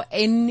anything? for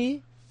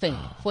anything.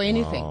 For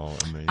anything. Wow,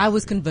 amazing. I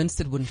was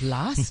convinced it wouldn't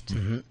last.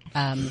 So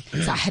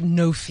I had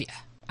no fear.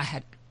 I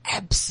had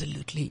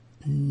absolutely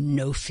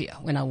no fear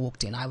when I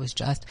walked in. I was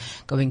just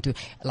going to,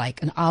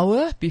 like, an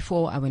hour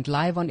before I went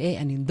live on air.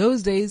 And in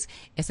those days,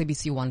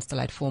 SABC wants to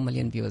like 4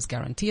 million viewers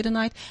guaranteed a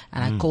night.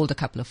 And I called a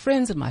couple of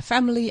friends and my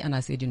family and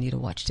I said, you need to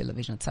watch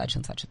television at such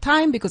and such a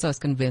time, because I was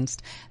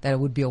convinced that it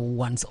would be a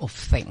once-off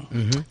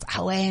thing. So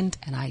I went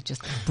and I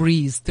just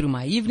breezed through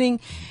my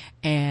evening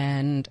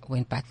and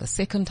went back the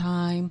second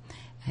time.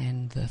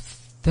 And the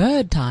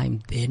third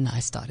time, then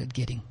I started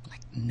getting like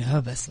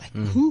nervous, like,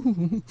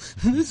 ooh,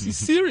 this is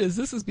serious.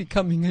 This is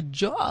becoming a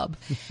job.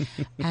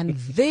 And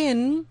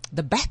then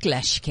the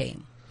backlash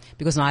came,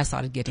 because now I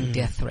started getting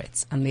death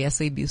threats, and the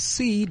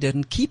SABC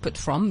didn't keep it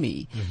from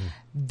me.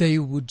 They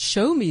would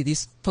show me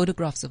these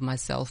photographs of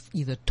myself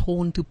either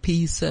torn to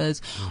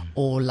pieces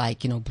or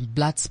like,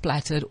 blood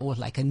splattered, or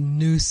like a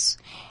noose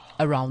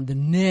around the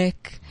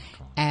neck.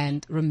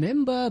 And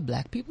remember,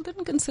 black people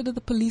didn't consider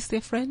the police their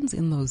friends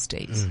in those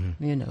days.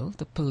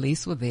 The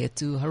police were there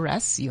to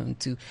harass you and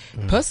to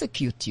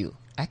persecute you,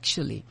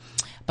 actually.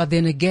 But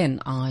then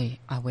again, I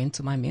went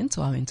to my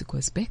mentor, I went to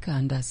Koos Becker,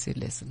 and I said,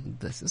 listen,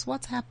 this is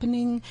what's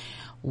happening.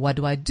 What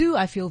do?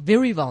 I feel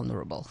very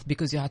vulnerable,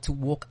 because you had to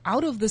walk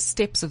out of the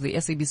steps of the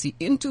SABC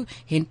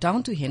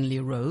down to Henley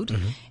Road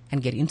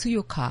and get into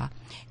your car.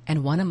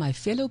 And one of my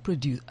fellow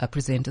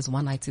presenters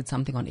one night said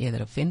something on air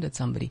that offended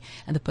somebody,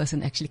 and the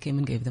person actually came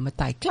and gave them a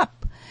Thai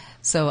clap.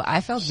 So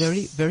I felt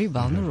very, very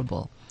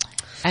vulnerable.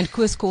 And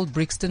Koos called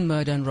Brixton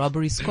Murder and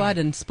Robbery Squad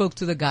and spoke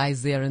to the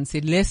guys there and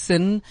said,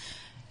 listen,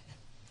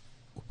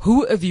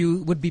 who of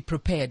you would be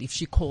prepared if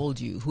she called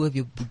you? Who of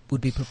you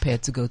would be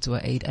prepared to go to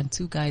her aid? And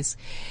 2 guys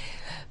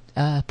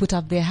put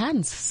up their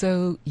hands.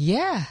 So,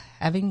 yeah,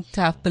 having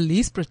to have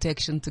police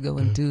protection to go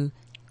and do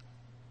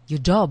your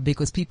job,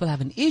 because people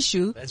have an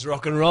issue. That's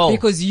rock and roll.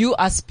 Because you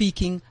are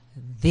speaking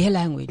their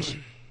language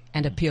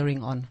and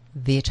appearing on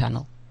their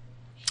channel.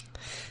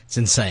 It's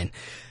insane.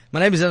 My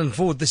name is Alan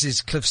Ford. This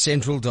is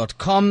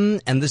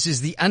cliffcentral.com, and this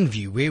is The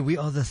Unview, where we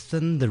are the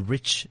thin, the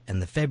rich,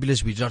 and the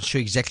fabulous. We're not sure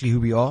exactly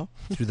who we are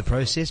through the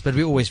process, but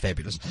we're always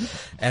fabulous.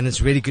 And it's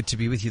really good to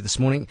be with you this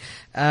morning,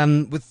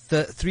 with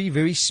 3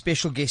 very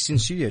special guests in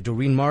studio.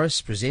 Doreen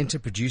Morris, presenter,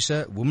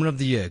 producer, Woman of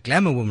the Year,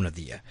 Glamour Woman of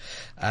the Year.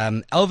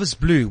 Elvis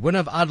Blue, winner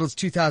of Idols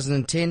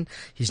 2010.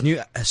 His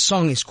new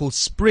song is called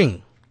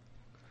Spring,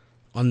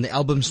 on the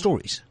album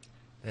Stories.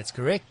 That's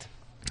correct.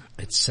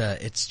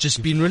 It's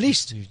just been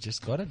released. You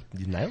just got it.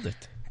 You nailed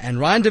it.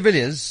 And Ryan De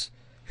Villiers,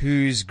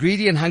 who's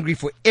greedy and hungry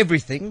for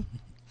everything,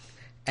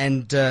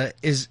 and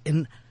is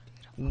in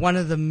one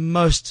of the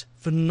most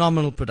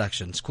phenomenal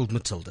productions called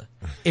Matilda.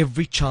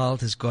 Every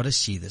child has got to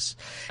see this.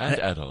 And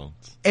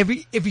adults.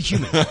 Every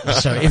human.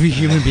 Every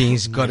human being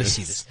has got to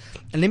see this.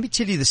 And let me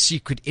tell you the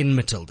secret in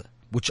Matilda,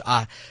 which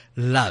I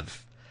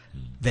love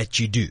that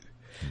you do.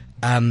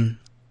 And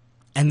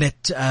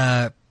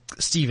that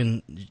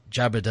Stephen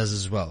Jabba does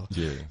as well.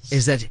 Yes.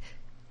 Is that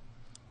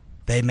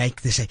they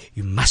say,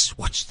 you must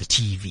watch the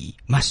TV,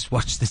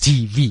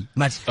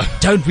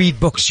 don't read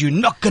books, you're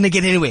not going to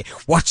get anywhere,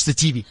 watch the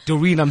TV.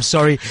 Doreen, I'm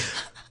sorry,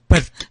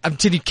 but I'm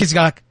telling you, kids are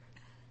like,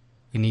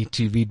 we need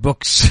to read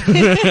books.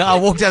 I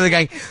walked out there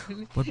going,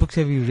 what books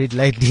have you read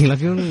lately? Like,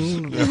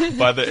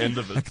 by the end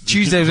of it. Like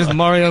Tuesday with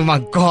Mario, oh my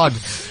God,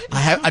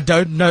 I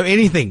don't know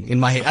anything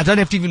in my head. I don't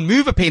have to even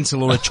move a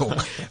pencil or a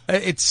chalk.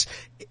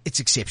 It's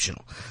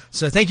exceptional.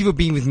 So thank you for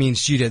being with me in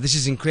studio. This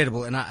is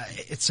incredible, and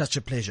it's such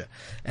a pleasure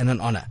and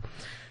an honor.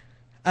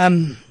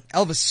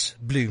 Elvis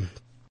Blue,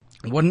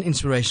 what an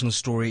inspirational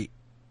story,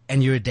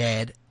 and you're a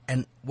dad.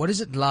 And what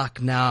is it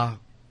like now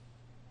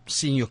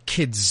seeing your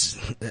kids,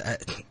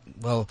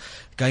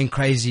 going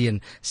crazy and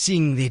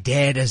seeing their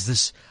dad as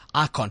this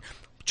icon?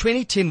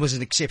 2010 was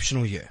an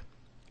exceptional year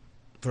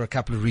for a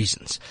couple of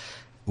reasons.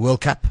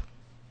 World Cup,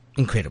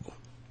 incredible.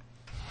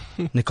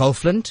 Nicole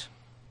Flint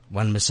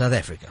won Miss South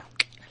Africa.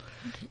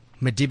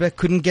 Madiba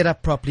couldn't get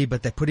up properly,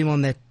 but they put him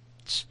on that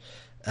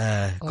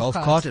golf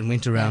cart and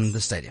went around the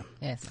stadium.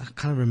 Yes. I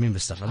can't remember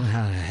stuff. I don't know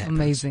how it happened.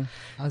 Amazing.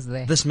 I was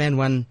there. This man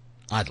won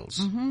Idols.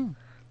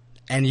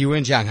 And you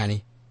weren't young,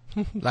 honey.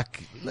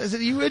 Like,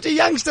 you weren't a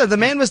youngster. The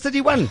man was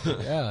 31.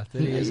 Yeah,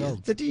 30 years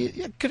old.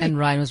 30, and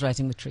Ryan was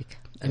writing matric.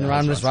 And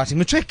Ryan was writing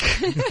matric.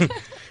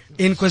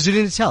 In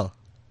KwaZulu-Natal.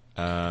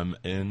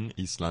 In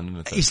East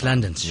London. East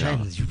London.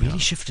 Shame. You really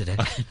shifted it.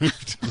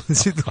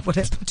 What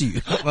happened to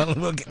you? Well,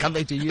 we'll come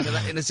back to you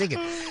in a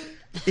second.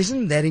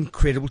 Isn't that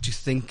incredible to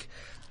think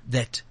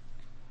that,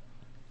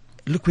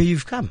 look where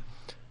you've come?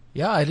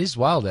 Yeah, it is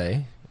wild,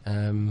 eh?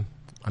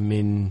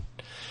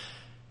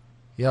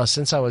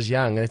 Since I was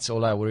young, that's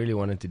all I really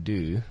wanted to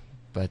do.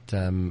 But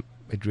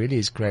it really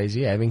is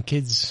crazy. Having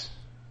kids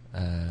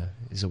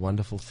is a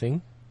wonderful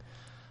thing.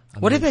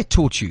 What have they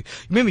taught you?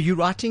 Remember, you're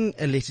writing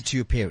a letter to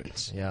your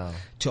parents. Yeah.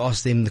 To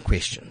ask them the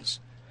questions.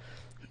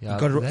 Yeah,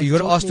 You got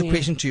to ask the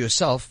question to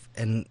yourself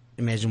and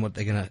imagine what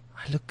they're gonna.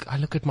 I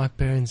look at my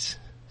parents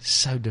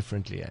so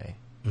differently, eh?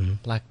 Mm-hmm.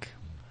 Like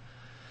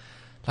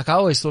I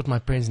always thought my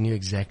parents knew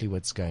exactly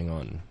what's going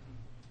on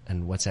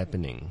and what's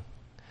happening.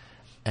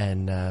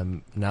 And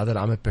now that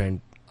I'm a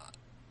parent,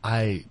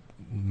 I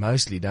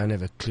mostly don't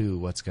have a clue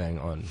what's going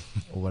on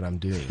or what I'm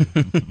doing.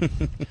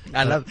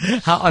 I love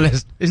how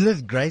honest. Isn't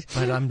it great?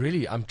 But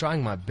I'm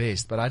trying my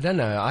best. But I don't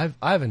know.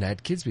 I haven't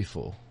had kids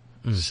before,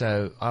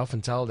 so I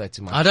often tell that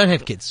to my. I don't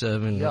have kids,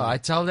 so I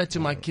tell that to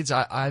my kids.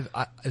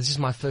 This is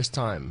my first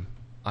time.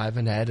 I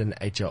haven't had an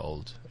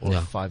 8-year-old or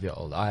a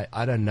 5-year-old.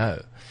 I don't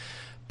know,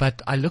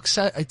 but I look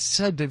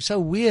it's so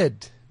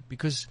weird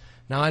because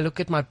now I look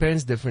at my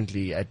parents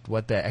differently at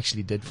what they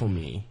actually did for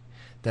me,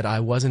 that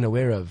I wasn't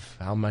aware of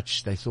how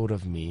much they thought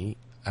of me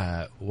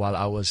while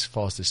I was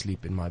fast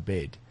asleep in my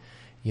bed,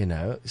 you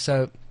know.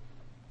 So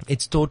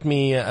it's taught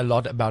me a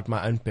lot about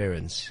my own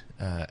parents.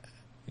 I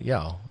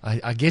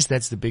guess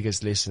that's the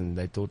biggest lesson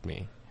they taught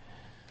me.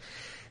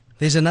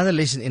 There's another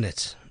lesson in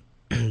it.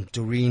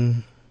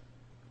 Doreen,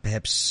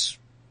 perhaps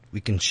we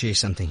can share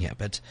something here,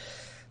 but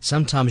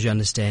sometimes you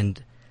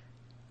understand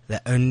they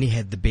only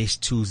had the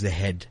best tools they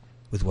had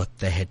with what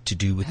they had to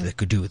do with it, they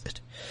could do with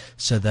it.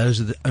 So those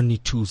are the only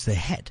tools they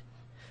had.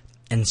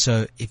 And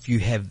so if you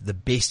have the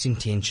best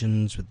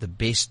intentions with the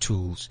best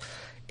tools,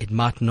 it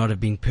might not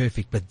have been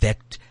perfect, but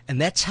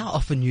that's how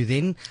often you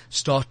then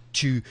start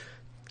to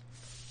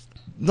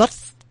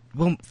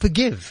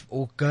forgive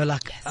or go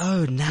like,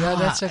 oh, no. Yeah,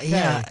 that's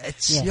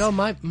okay. Yeah,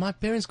 my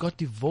parents got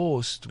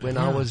divorced when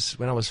I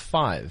was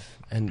 5,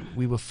 and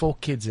we were 4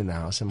 kids in the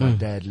house, and my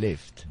dad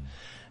left.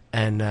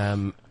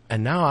 And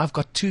now I've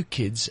got 2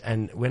 kids,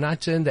 and when I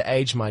turned the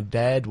age my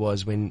dad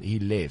was when he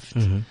left,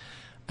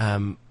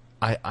 I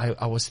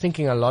was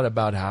thinking a lot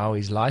about how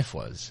his life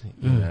was,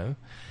 you know,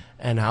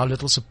 and how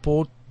little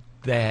support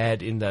they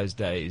had in those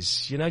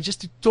days, you know,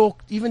 just to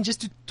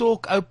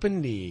talk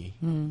openly,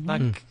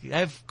 like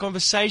have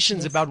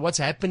conversations about what's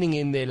happening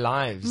in their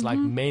lives, like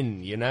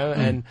men, you know,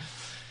 and,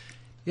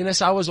 you know,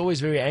 so I was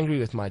always very angry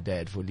with my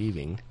dad for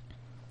leaving.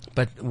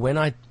 But when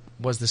I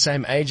was the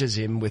same age as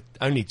him with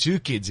only 2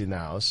 kids in the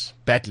house,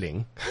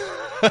 battling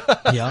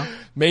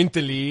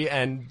mentally,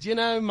 and, you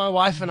know, my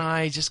wife and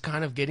I just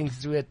kind of getting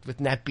through it with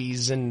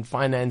nappies and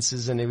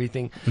finances and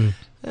everything.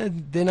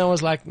 And then I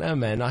was like, no,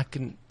 man,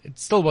 it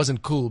still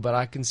wasn't cool, but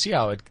I can see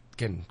how it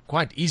can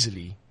quite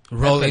easily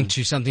roll happen.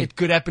 into something. It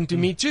could happen to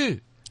me too,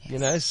 you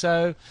know,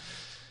 so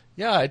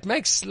yeah, it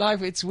makes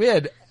life, it's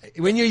weird.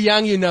 When you're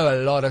young, you know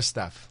a lot of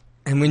stuff.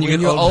 And when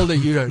you're older,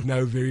 you don't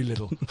know very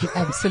little.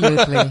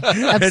 Absolutely.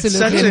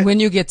 And when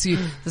you get to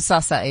the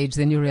Sasa age,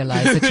 then you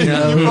realize that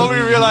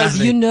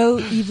you know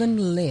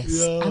even less.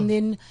 Yeah. And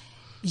then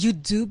you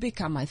do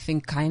become, I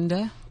think,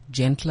 kinder,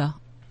 gentler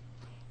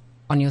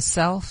on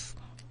yourself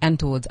and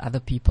towards other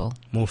people.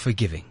 More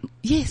forgiving.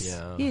 Yes.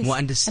 Yes. More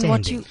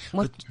understanding.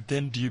 But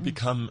then do you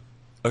become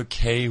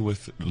okay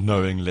with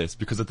knowing less?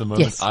 Because at the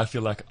moment I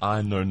feel like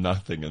I know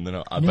nothing, and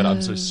then but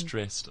I'm so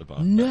stressed about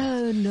that.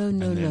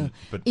 No.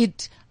 But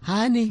it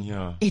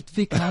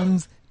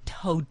becomes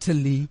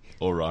totally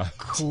all right.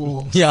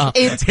 Cool. Yeah.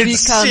 It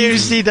becomes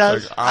seriously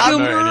does.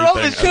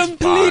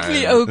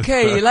 Completely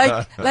okay.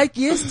 Like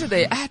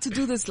yesterday, I had to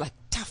do this like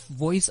tough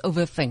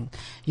voiceover thing,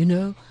 you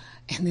know,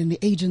 and then the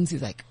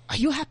agency's like, "Are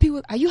you happy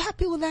with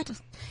that?"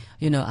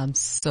 You know, I'm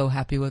so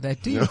happy with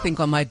that. Do you think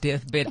on my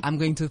deathbed I'm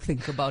going to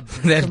think about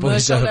the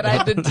commercial that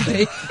I did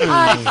today?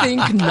 I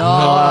think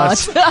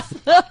not.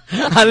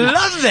 I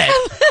love that.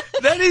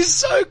 That is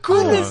so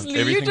cool.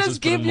 Honestly, you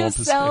just give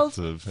yourself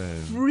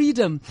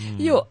freedom.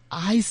 Your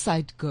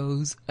eyesight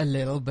goes a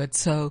little bit,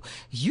 so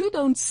you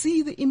don't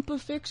see the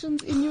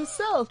imperfections in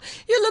yourself.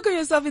 You look at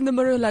yourself in the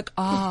mirror like,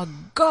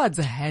 God's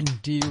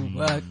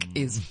handiwork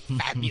is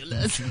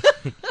fabulous.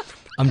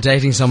 I'm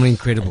dating someone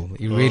incredible.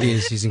 He really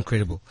is. He's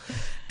incredible.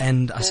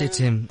 And I said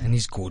to him, and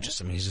he's gorgeous.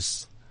 I mean, he's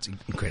just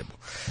incredible.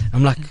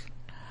 I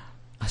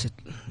said,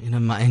 you know,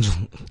 my angel,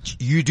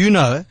 you do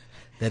know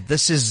that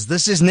this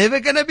is never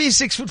going to be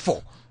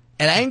 6'4".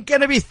 It ain't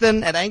going to be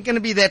thin. It ain't going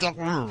to be that, like,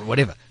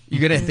 whatever.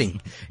 You're going to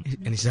think.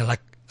 And he said,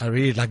 like, I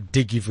really, like,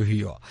 dig you for who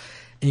you are.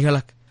 And you go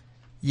like,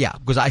 yeah,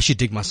 because I should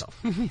dig myself.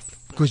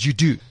 Because you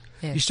do.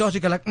 Yes. You start to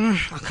go like,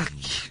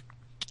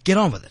 get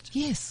on with it.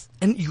 Yes.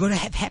 And you got to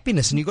have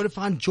happiness, and you got to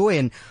find joy.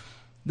 And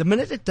the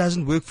minute it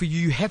doesn't work for you,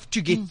 you have to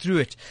get through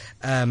it.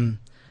 Jannie.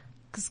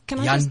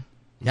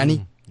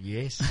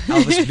 Yes.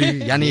 Elvis Blue.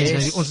 Jannie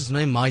is ons is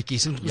nou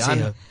maatjies.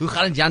 Jan. Hoe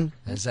gaan dit, Jan?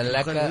 Dis 'n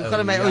lekker. Hoe gaan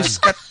dit my ou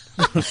skat?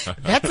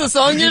 That's a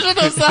song you should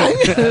have sung.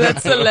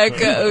 That's a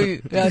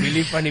lekker.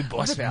 Really funny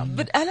boss film.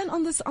 But Alan,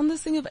 on this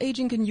thing of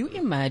aging, can you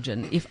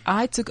imagine if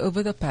I took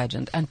over the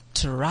pageant and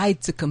tried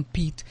to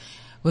compete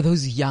with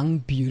those young,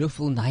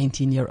 beautiful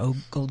 19-year-old?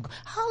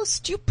 How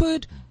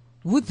stupid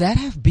would that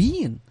have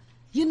been?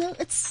 You know,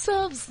 it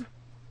serves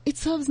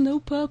no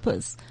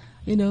purpose.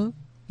 You know,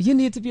 You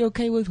need to be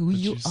okay with who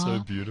you She's are.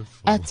 so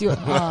beautiful. At your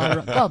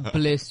God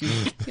bless you.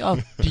 You're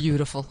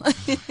beautiful.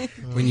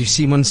 When you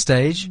see him on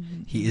stage,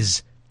 he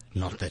is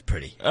not that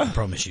pretty. I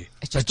promise you.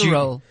 It's just But a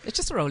role. It's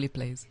just a role he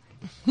plays.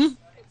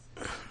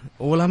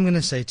 All I'm going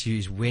to say to you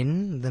is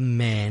when the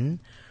man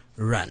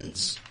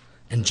runs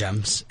and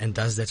jumps and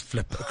does that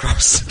flip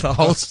across the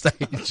whole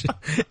stage,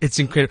 it's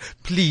incredible.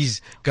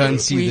 Please go and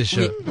see the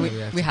show.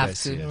 We have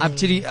to. I'm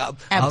telling you, I'm going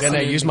to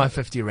Absolutely. use my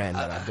 50 rand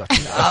that I've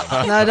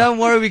got. no, don't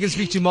worry. We can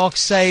speak to Mark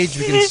Sage.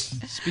 We can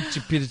speak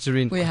to Peter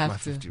Turin. We My have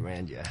to. 50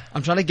 rand, yeah.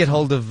 I'm trying to get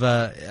hold of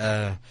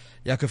Jaco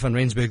van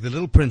Rensburg, the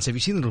Little Prince. Have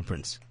you seen the Little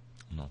Prince?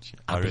 Not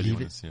yet. I really believe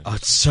want it. to see it. Oh,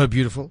 it's so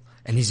beautiful,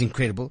 and he's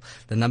incredible.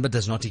 The number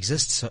does not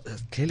exist, so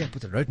clearly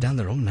I wrote down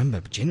the wrong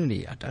number, but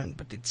genuinely I don't.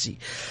 But let's see.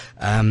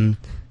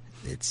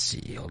 Let's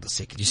see. Hold a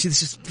second. You see,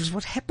 this is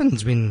what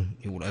happens when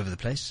you're all over the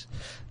place.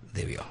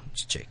 There we are.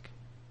 Just check.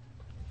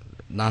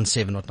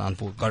 97, not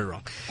 94. Got it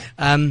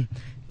wrong.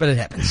 But it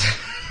happens.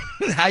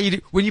 How you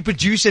do when you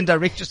produce and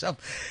direct yourself?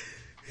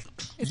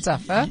 It's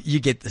tough, huh? You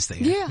get this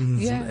thing. Yeah,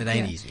 yeah, It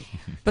ain't yeah. easy.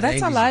 But It that's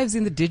ain't our easy. lives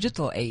in the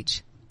digital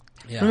age.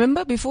 Yeah.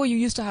 Remember before you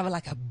used to have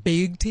like a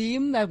big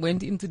team that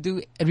went in to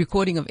do a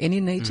recording of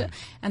any nature,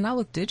 and now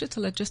with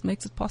digital it just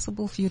makes it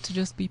possible for you to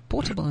just be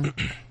portable and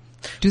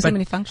do so But-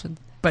 many functions.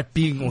 But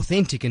being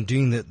authentic and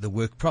doing the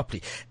work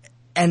properly.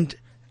 And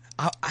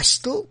I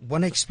still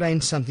want to explain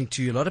something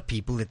to you, a lot of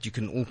people that you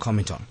can all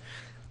comment on.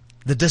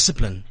 The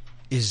discipline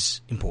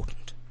is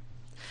important.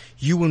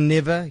 You will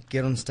never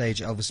get on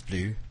stage Elvis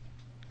Blue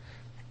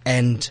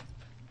and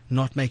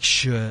not make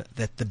sure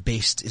that the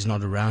best is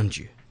not around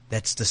you.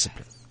 That's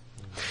discipline.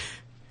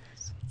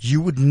 You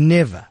would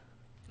never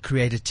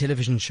create a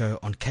television show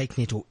on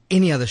CakeNet or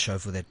any other show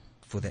for that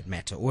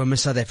matter, or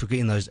Miss South Africa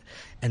in those,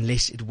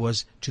 unless it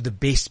was to the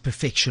best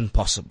perfection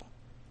possible.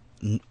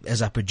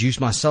 As I produce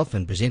myself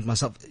and present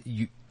myself,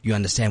 you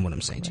understand what I'm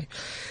saying to you.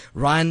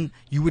 Ryan,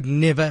 you would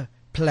never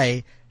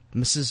play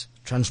Mrs.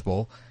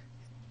 Trunchbull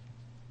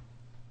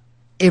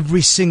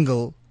every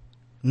single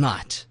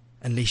night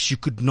unless you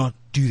could not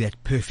do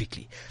that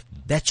perfectly.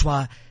 That's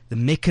why the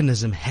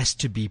mechanism has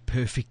to be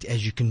perfect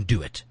as you can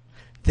do it.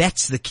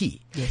 That's the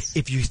key. Yes.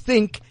 If you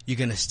think you're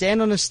going to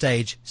stand on a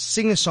stage,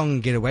 sing a song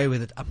and get away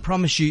with it, I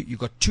promise you've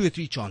got 2 or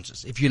 3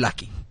 chances, if you're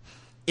lucky.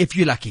 If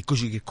you're lucky,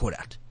 because you get caught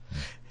out.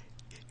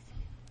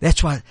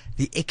 That's why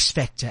the X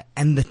factor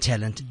and the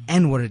talent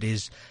and what it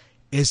is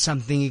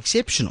something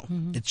exceptional.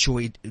 It's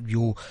your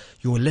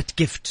lit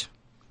gift.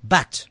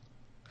 But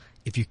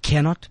if you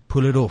cannot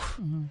pull it off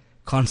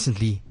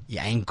constantly, you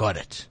ain't got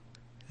it.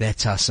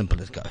 That's how simple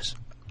it goes.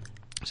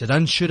 So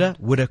don't shoulda,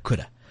 woulda,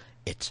 coulda.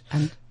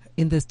 And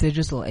in this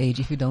digital age,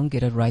 if you don't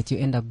get it right, you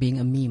end up being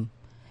a meme.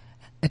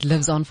 It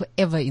lives on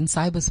forever in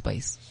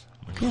cyberspace.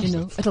 You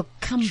know, it'll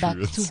come back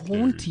to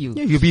haunt you.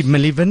 Yeah, you'll be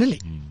Milli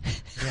Vanilli.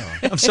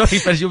 I'm sorry,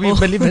 but you'll be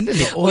Milli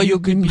Vanilli. Or you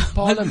could be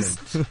Parliament.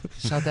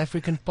 South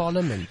African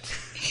Parliament.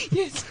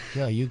 Yes.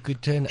 Yeah, you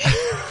could turn...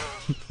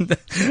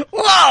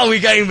 Wow,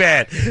 we're going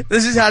bad.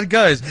 This is how it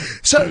goes.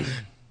 So,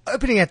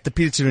 opening at the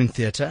Peter Turin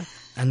Theatre,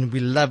 and we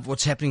love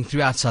what's happening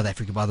throughout South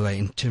Africa, by the way,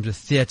 in terms of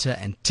theatre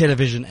and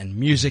television and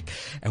music,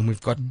 and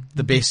we've got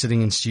the best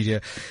sitting in studio.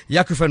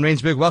 Jaco van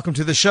Rensburg, welcome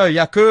to the show.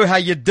 Jaco, how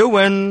you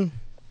doing?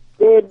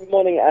 Good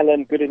morning,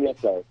 Alan. Good in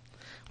yourself.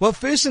 Well,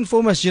 first and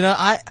foremost, you know,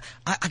 I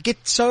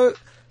get so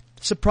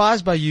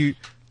surprised by you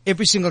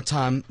every single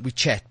time we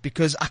chat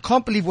because I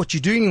can't believe what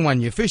you're doing in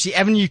 1 year. Firstly,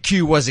 Avenue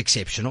Q was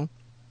exceptional.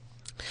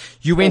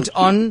 You went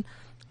on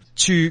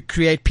to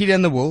create Peter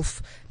and the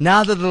Wolf.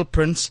 Now The Little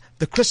Prince.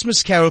 The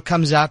Christmas Carol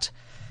comes out.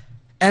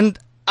 And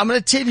I'm going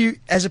to tell you,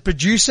 as a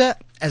producer,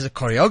 as a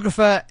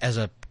choreographer, as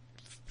a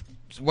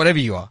whatever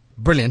you are,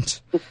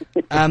 brilliant.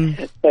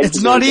 It's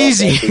you not very much.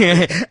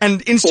 easy.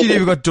 And in studio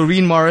we've got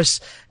Doreen Morris,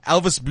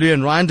 Elvis Blue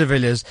and Ryan De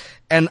Villiers.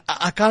 And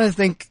I kind of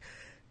think,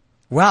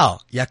 wow,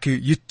 Jaco,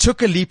 you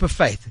took a leap of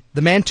faith.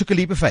 The man took a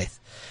leap of faith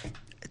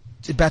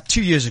about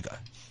 2 years ago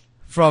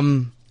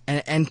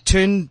and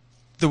turned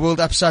the world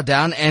upside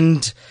down,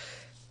 and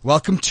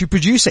welcome to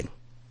producing.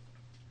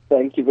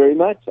 Thank you very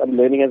much. I'm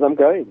learning as I'm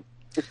going.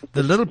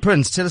 The Little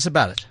Prince, tell us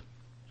about it.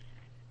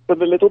 So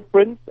The Little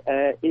Prince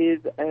is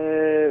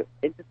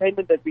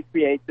entertainment that we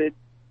created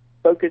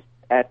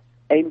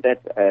aimed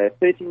at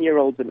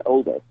 13-year-olds and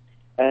older.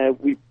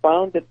 We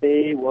found that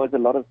there was a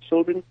lot of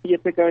children's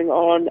theatre going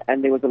on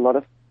and there was a lot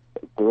of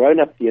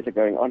grown-up theatre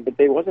going on, but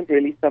there wasn't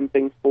really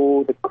something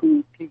for the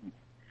cool kids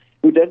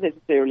who don't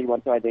necessarily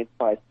want to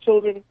identify as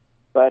children,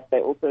 but they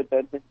also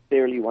don't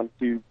necessarily want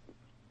to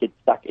get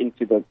stuck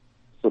into the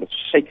sort of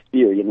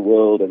Shakespearean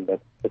world and the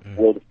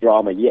world of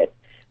drama yet.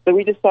 So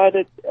we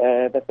decided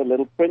that The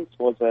Little Prince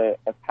was a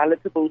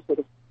palatable sort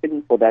of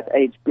thing for that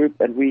age group,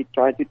 and we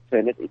tried to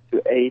turn it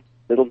into a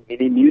little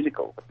mini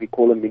musical, what we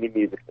call a mini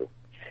musical.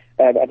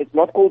 And it's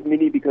not called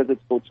mini because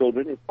it's for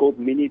children, it's called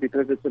mini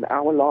because it's an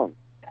hour long.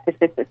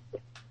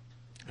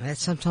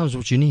 That's sometimes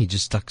what you need,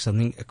 just like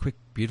a quick,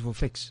 beautiful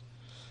fix,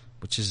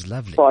 which is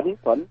lovely.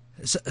 Fun.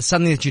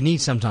 Something that you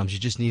need sometimes. You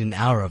just need an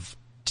hour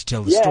to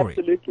tell the story.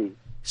 Absolutely.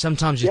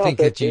 Sometimes you think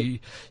that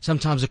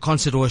sometimes a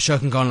concert or a show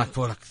can go on like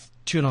for like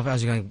 2.5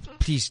 hours. You're going,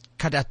 please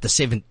cut out the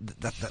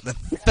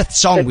fifth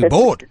song we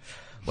bought.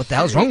 What the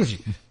hell's wrong with you?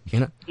 You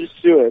know?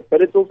 Sure,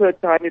 but it's also a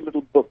tiny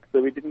little book,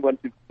 so we didn't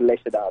want to flesh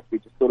it out. We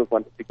just sort of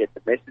wanted to get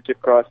the message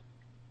across.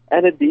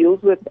 And it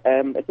deals with,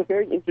 it's a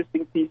very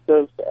interesting piece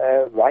of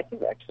writing,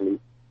 actually.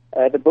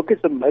 The book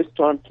is the most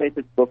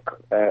translated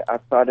book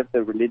outside of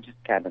the religious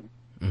canon.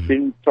 It's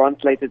been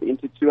translated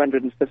into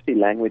 250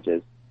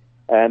 languages.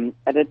 And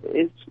it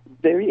is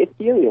very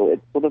ethereal.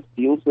 It sort of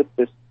deals with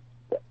this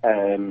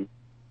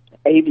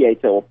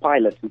aviator or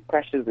pilot who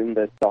crashes in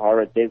the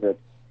Sahara Desert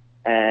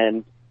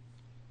and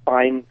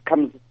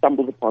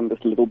stumbles upon this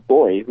little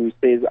boy who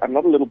says, I'm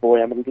not a little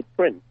boy, I'm a little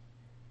prince.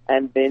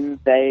 And then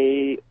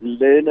they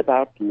learn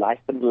about life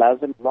and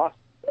love and loss.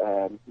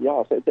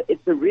 So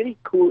it's a really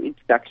cool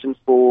introduction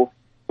for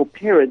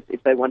parents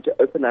if they want to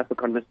open up a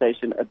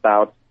conversation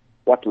about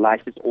what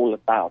life is all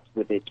about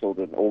with their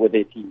children or with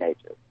their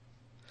teenagers.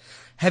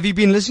 Have you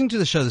been listening to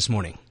the show this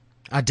morning?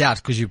 I doubt,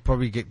 because you're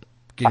probably getting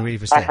ready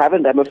for stage. I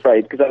haven't, I'm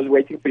afraid, because I was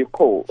waiting for your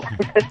call.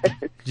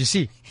 Do you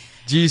see?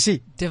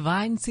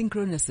 Divine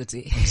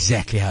synchronicity.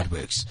 Exactly how it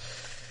works.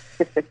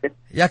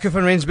 Jaco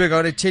van Rensburg, I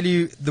want to tell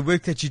you, the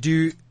work that you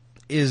do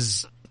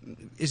is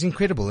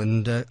incredible,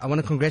 and I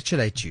want to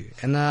congratulate you.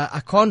 And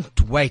I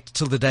can't wait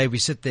till the day we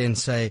sit there and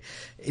say,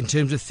 in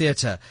terms of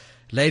theatre,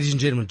 ladies and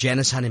gentlemen,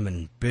 Janice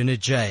Honeyman,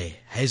 Bernard J.,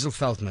 Hazel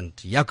Feldman,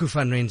 Jaco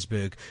van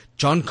Rensburg,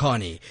 John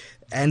Carney,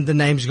 and the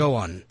names go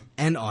on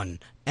and on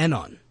and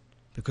on.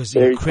 Because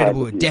very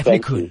incredible, Daphne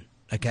Kuhn,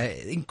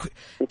 okay?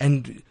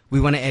 And we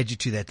want to add you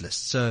to that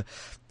list. So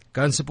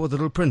go and support The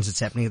Little Prince.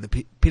 It's happening at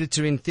the Peter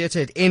Turin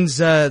Theatre. It ends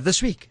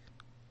this week.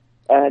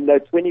 No,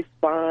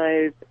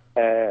 25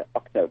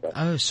 October.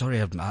 Oh, sorry,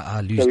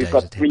 I lose days. So we've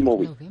got 3 more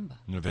weeks.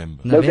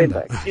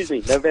 November. Excuse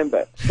me,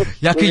 November.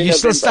 Jaco, you're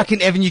still stuck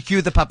in Avenue Q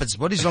with the puppets.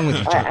 What is wrong with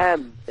you? I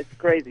am. It's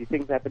crazy.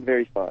 Things happen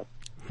very fast.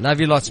 Love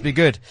you lots. Be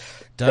good.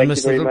 Don't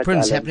miss The Little much,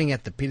 Prince Alan. happening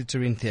at the Peter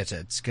Turin Theatre.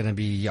 It's going to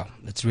be,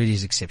 it really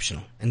is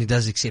exceptional. And it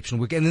does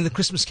exceptional work. And then the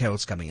Christmas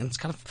Carol's coming. And it's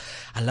kind of,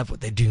 I love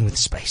what they're doing with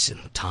space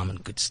and time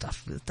and good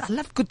stuff. I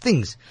love good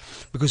things.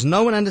 Because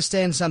no one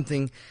understands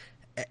something.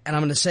 And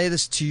I'm going to say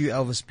this to you,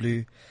 Elvis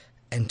Blue,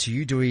 and to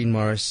you, Doreen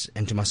Morris,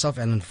 and to myself,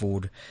 Alan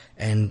Ford,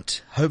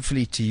 and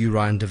hopefully to you,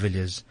 Ryan De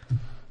Villiers,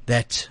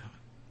 that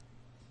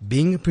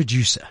being a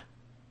producer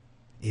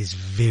is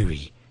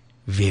very,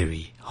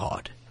 very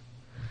hard.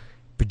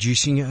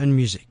 Producing your own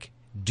music,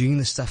 doing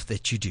the stuff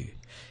that you do,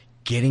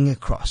 getting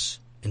across,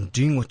 and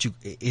doing what you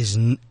it's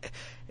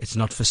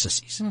not for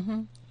sissies.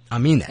 Mm-hmm. I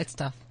mean that. It's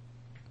tough.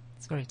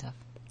 It's very tough.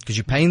 Because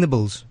you're paying the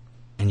bills,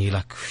 and you're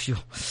like, phew,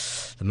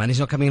 the money's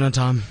not coming in on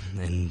time,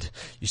 and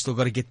you still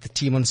got to get the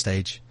team on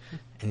stage,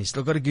 and you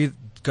still got to do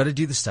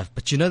the stuff.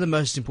 But you know, the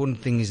most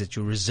important thing is that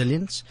your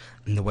resilience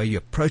and the way you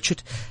approach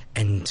it,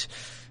 and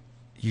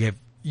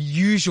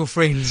use your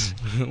friends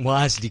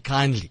wisely,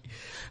 kindly.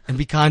 And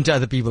be kind to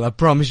other people. I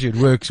promise you it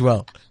works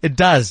well. It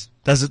does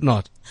it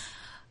not?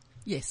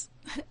 Yes,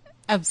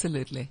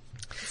 absolutely.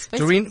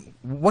 Doreen,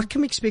 what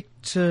can we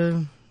expect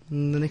in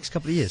the next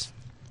couple of years?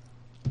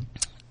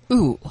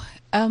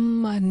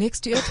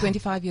 Next year,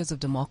 25 years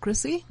of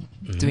democracy.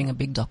 Mm-hmm. Doing a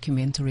big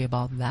documentary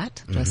about that.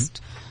 Mm-hmm.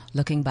 Just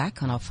looking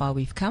back on how far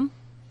we've come.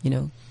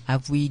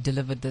 Have we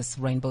delivered this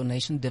Rainbow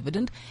Nation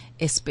dividend,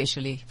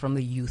 especially from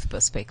the youth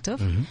perspective?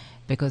 Mm-hmm.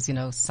 Because,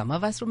 some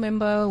of us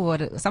remember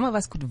some of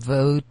us could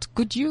vote.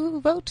 Could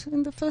you vote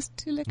in the first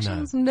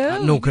elections?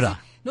 No. Nor could I.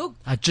 No.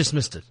 I just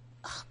missed it.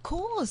 Of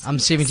course. I'm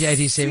 70,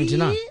 80,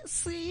 79.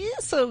 See?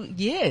 So,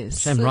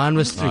 yes. Shame, Ryan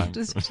was 3.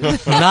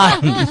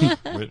 9.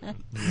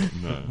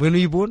 No. When were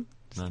you born?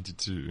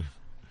 92.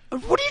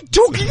 What are you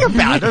talking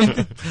about?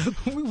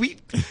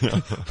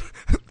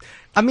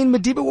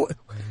 Madiba,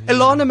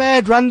 Ilana May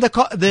had run the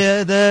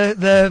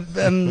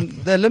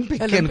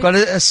Olympic and got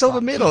a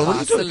silver medal.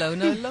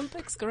 Barcelona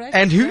Olympics, correct?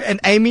 And and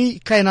Amy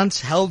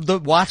Kleinhans held the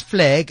white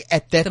flag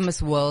at that. The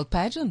Miss World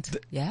pageant.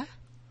 Yeah.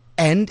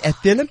 And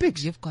at the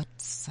Olympics. You've got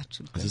such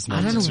a good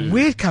I don't know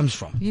where it comes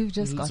from. You've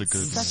just got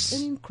such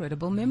an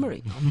incredible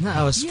memory. No,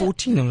 I was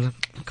 14. I was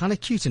kind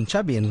of cute and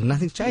chubby and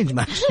nothing's changed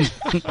much.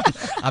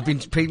 I've been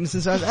pregnant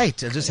since I was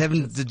 8. I just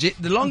haven't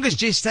the longest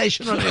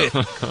gestation on earth.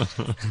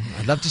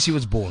 I'd love to see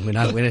what's born when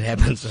it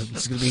happens.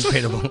 It's going to be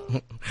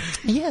incredible.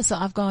 Yeah, so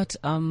I've got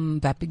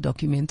that big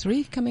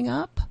documentary coming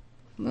up.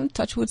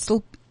 Touchwood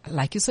still,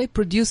 like you say,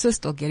 producers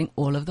still getting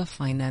all of the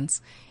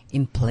finance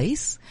in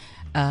place.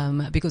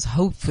 Because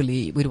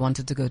hopefully we'd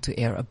wanted to go to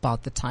air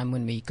about the time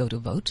when we go to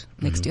vote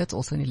next year. It's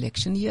also an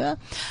election year.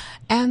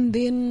 And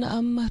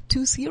then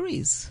 2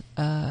 series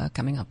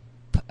coming up,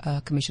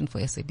 commissioned for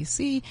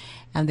SABC,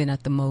 and then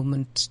at the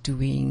moment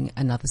doing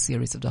another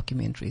series of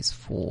documentaries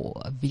for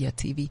Via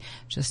TV,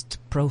 just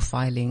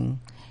profiling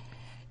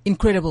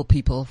incredible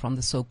people from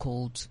the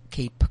so-called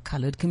Cape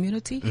Colored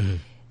community,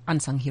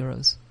 unsung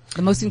heroes.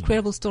 The most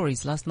incredible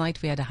stories. Last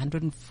night we had a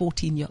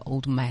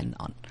 114-year-old man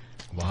on.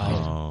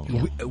 Wow.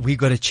 We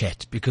got to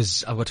chat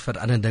because I got vir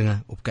ander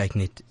dinge op kyk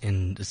net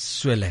en it's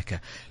so lekker.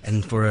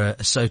 And for a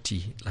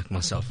soti like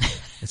myself,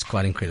 it's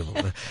quite incredible.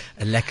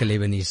 A lekker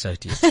Lebanese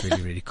soti, it's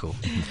really, really cool.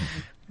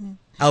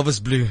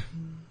 Elvis Blue,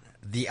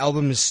 the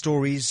album is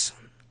Stories.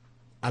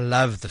 I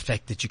love the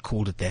fact that you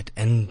called it that,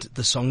 and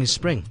the song is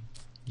Spring.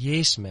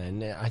 Yes,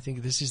 man. I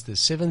think this is the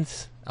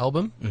 7th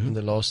album in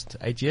the last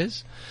 8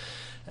 years.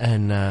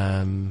 And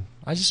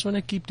I just want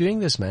to keep doing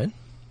this, man.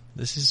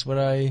 This is what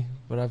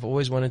I've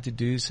always wanted to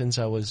do since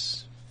I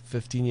was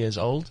 15 years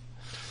old.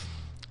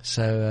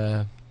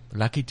 So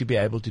lucky to be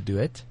able to do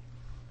it,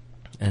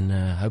 and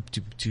hope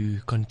to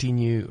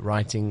continue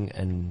writing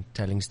and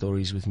telling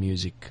stories with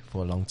music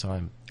for a long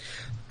time.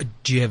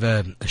 Do you have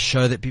a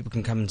show that people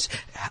can come and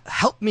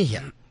help me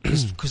here?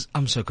 Because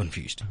I'm so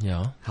confused.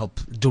 Yeah. Help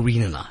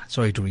Doreen and I.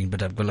 Sorry, Doreen,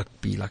 but I'm going to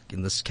be like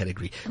in this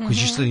category because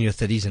you're still in your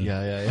 30s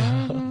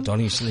and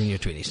Donnie, you're still in your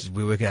 20s.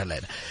 We'll work it out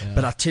later. Yeah.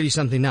 But I'll tell you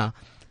something now.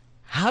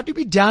 How do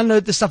we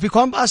download the stuff? We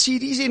can't buy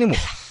CDs anymore.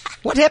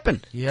 What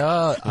happened?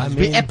 Yeah, I mean,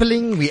 we're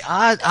Appling, we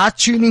are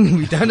tuning,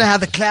 we don't know how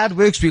the cloud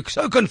works. We're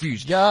so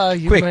confused. Yeah,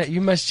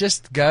 you must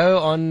just go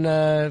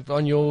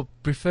on your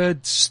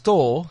preferred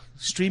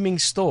streaming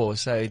store.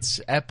 So it's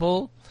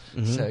Apple,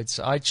 so it's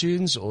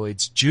iTunes or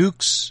it's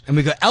Jukes. And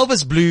we go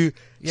Elvis Blue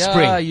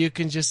Spring. Yeah, you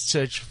can just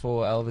search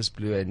for Elvis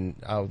Blue and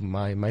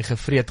my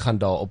gevreed gaan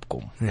daar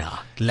opkom. Yeah,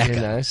 lekker.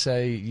 You know, so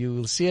you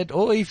will see it.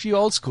 Or if you're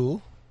old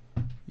school,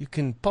 you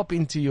can pop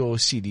into your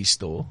CD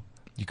store,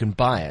 you can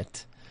buy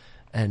it,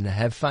 and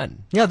have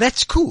fun. Yeah,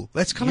 that's cool.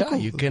 That's kind of cool.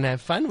 You can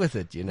have fun with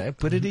it, you know.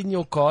 Put it in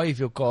your car if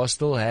your car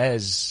still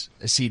has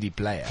a CD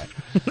player.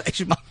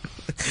 Actually,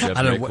 You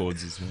have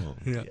records as well.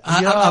 Yeah.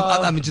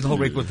 I'm into the whole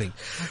record thing.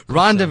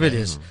 Ryan De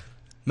Villiers,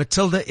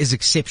 Matilda is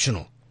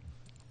exceptional.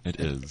 It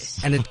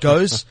is. And it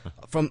goes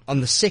from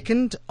on the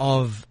 2nd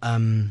of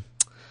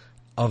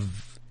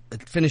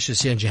it finishes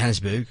here in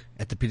Johannesburg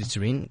at the Pieter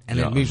Terrein, and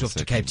it moves off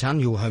to Cape Town,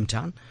 your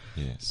hometown.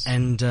 Yes.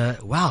 And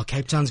wow,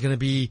 Cape Town's going to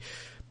be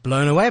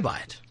blown away by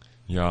it.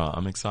 Yeah,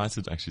 I'm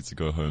excited actually to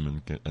go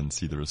home and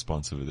see the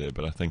response over there.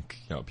 But I think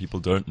people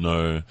don't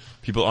know,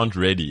 people aren't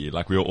ready.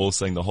 Like we were all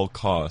saying, the whole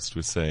cast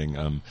was saying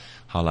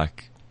how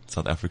like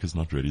South Africa's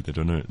not ready. They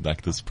don't know,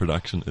 like this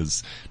production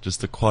is just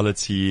the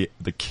quality.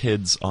 The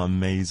kids are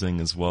amazing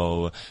as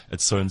well.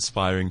 It's so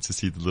inspiring to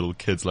see the little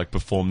kids like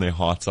perform their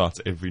hearts out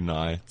every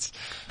night.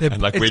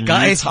 And like when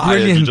you're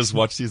tired, you just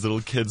watch these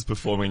little kids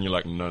performing and you're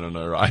like,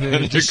 no,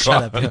 Ryan, you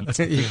shut can't. Up.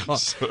 You can't.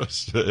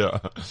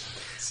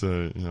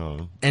 So, yeah.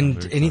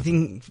 And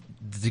anything,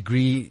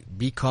 degree,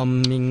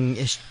 becoming,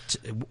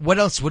 what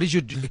else? What is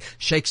your,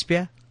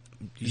 Shakespeare?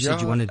 You said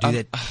you want to do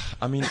that.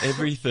 I mean,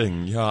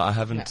 everything. Yeah, I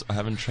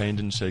haven't trained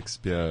in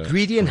Shakespeare.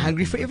 Greedy and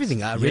hungry for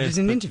everything. I read it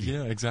in an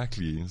interview. Yeah,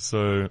 exactly.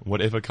 So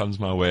whatever comes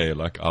my way,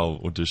 like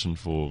I'll audition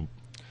for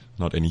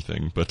not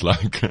anything, but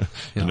like,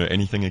 you know,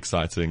 anything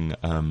exciting.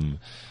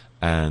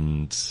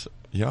 And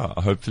yeah,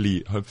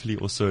 hopefully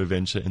also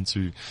venture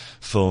into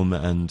film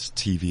and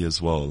TV as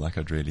well. Like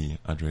I'd really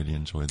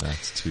enjoy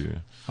that too.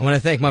 I want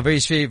to thank my very,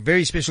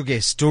 very special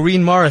guest,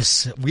 Doreen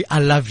Morris. I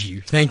love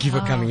you. Thank you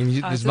for coming. And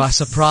it was my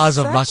surprise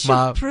of like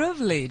my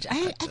privilege.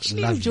 I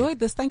actually enjoyed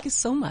this. Thank you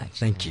so much.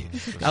 Thank you.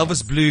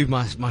 Elvis Blue,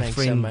 my friend,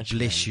 so much,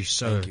 bless you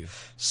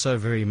so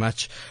very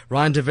much.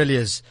 Ryan De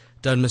Villiers,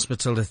 don't miss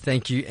Matilda.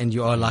 Thank you. And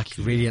you are like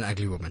really an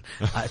ugly woman.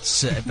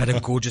 It's but a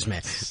gorgeous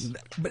man.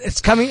 But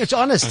it's coming. It's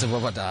honest.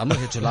 I'm not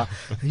here to lie.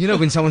 You know,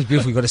 when someone's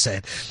beautiful, you got to say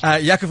it.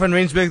 Jacob van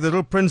Rensburg, The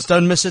Little Prince.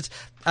 Don't miss it.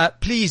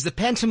 Please, the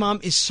pantomime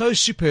is so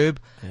superb.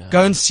 Yeah.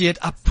 Go and see it.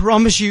 I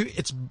promise you,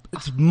 it's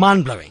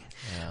mind blowing.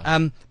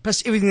 Yeah.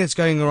 Plus everything that's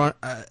going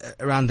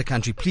around the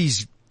country.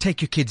 Please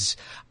take your kids.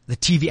 The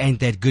TV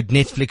ain't that good.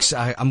 Netflix,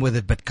 I'm with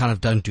it, but kind of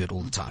don't do it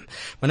all the time.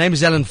 My name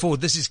is Alan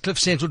Ford. This is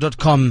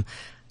CliffCentral.com.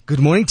 Good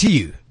morning to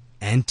you.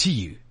 And to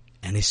you,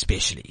 and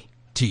especially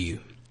to you.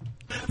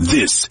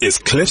 This is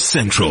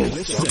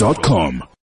CliffCentral.com.